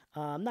front.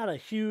 Not a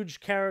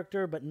huge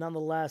character, but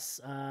nonetheless,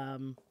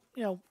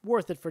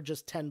 worth it for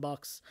just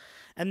 $10.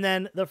 And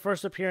then the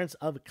first appearance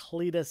of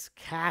Cletus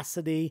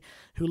Cassidy,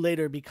 who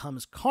later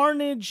becomes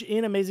Carnage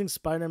in Amazing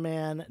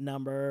Spider-Man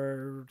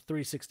number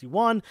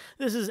 361.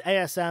 This is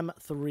ASM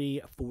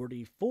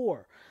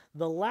 344.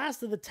 The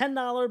last of the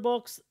 $10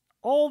 books,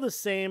 all the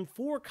same,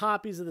 4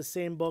 copies of the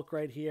same book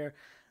right here.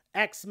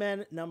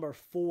 X-Men number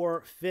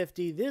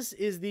 450. This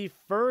is the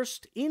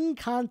first in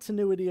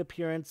continuity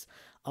appearance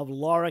of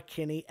Laura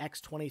Kinney,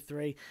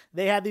 X-23.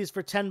 They had these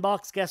for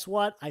 $10. Guess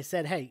what? I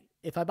said, hey,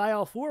 if I buy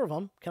all 4 of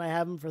them, can I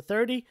have them for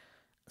 $30?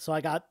 So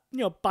I got,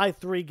 buy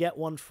 3, get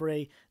 1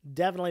 free.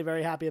 Definitely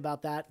very happy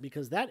about that,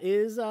 because that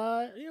is,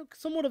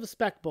 somewhat of a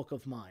spec book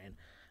of mine.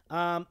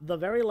 The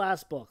very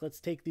last book. Let's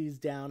take these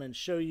down and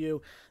show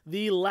you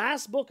the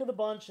last book of the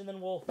bunch, and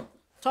then we'll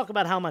talk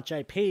about how much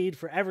I paid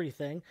for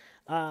everything.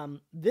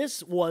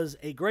 This was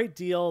a great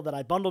deal that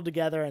I bundled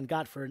together and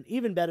got for an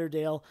even better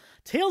deal.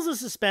 Tales of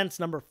Suspense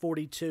number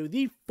 42,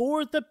 the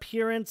 4th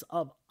appearance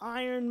of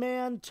Iron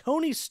Man,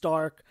 Tony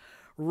Stark,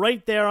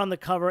 right there on the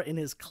cover in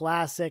his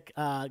classic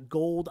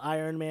gold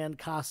Iron Man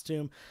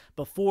costume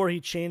before he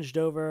changed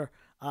over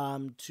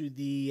to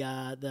the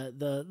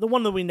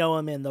one that we know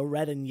him in, the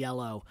red and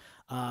yellow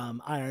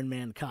Iron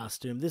Man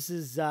costume. This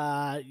is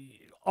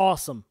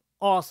awesome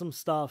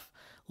stuff.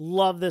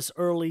 Love this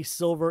early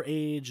Silver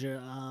Age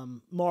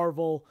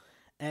Marvel,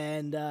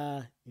 and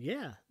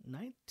yeah,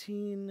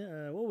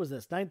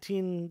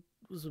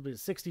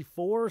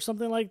 1964 or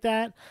something like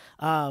that.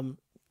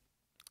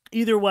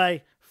 Either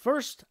way,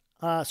 4th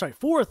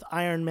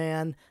Iron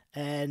Man,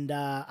 and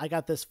I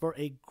got this for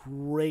a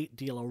great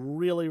deal, a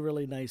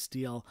really nice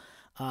deal.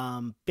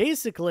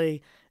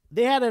 Basically,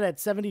 they had it at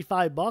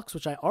 $75,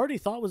 which I already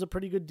thought was a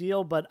pretty good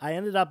deal, but I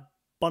ended up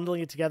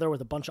bundling it together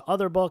with a bunch of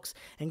other books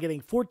and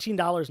getting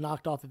 $14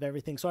 knocked off of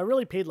everything. So I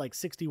really paid like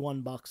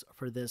 $61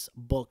 for this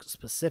book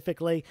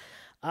specifically.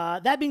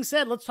 That being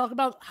said, let's talk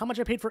about how much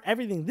I paid for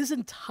everything. This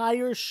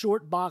entire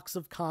short box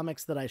of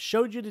comics that I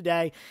showed you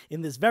today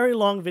in this very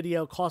long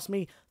video cost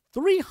me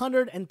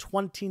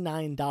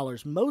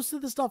 $329. Most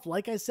of the stuff,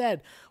 like I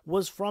said,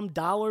 was from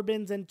dollar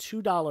bins and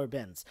 $2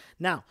 bins.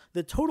 Now,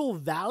 the total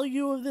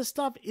value of this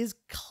stuff is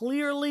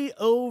clearly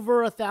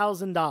over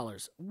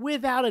 $1,000,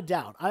 without a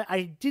doubt.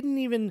 I didn't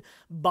even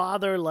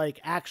bother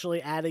like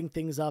actually adding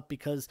things up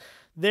because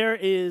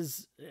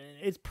it's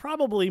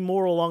probably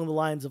more along the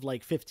lines of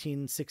like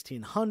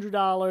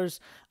 $1,600.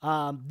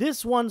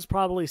 This one's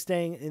probably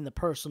staying in the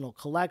personal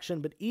collection,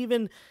 but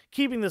even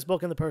keeping this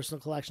book in the personal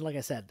collection, like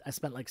I said, I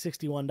spent like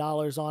 $61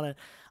 on it.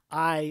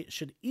 I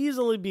should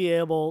easily be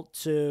able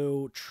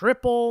to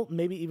triple,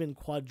 maybe even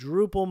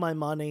quadruple my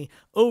money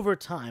over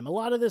time. A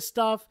lot of this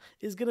stuff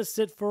is going to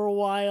sit for a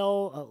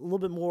while, a little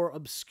bit more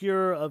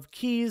obscure of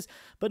keys,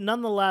 but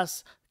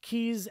nonetheless,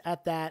 keys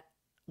at that,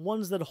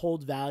 ones that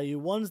hold value,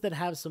 ones that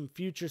have some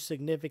future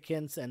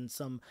significance and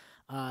some,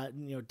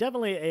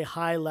 definitely a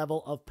high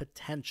level of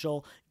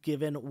potential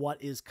given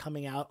what is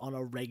coming out on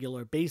a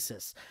regular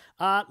basis.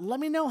 Let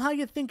me know how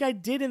you think I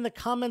did in the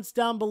comments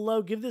down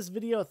below. Give this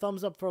video a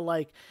thumbs up for a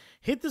like,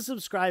 hit the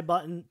subscribe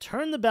button,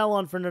 turn the bell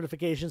on for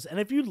notifications,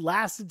 and if you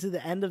lasted to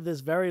the end of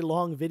this very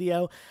long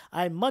video,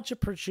 I much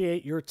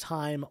appreciate your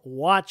time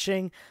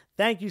watching.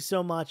 Thank you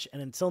so much,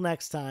 and until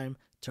next time,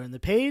 turn the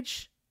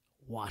page,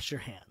 wash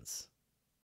your hands.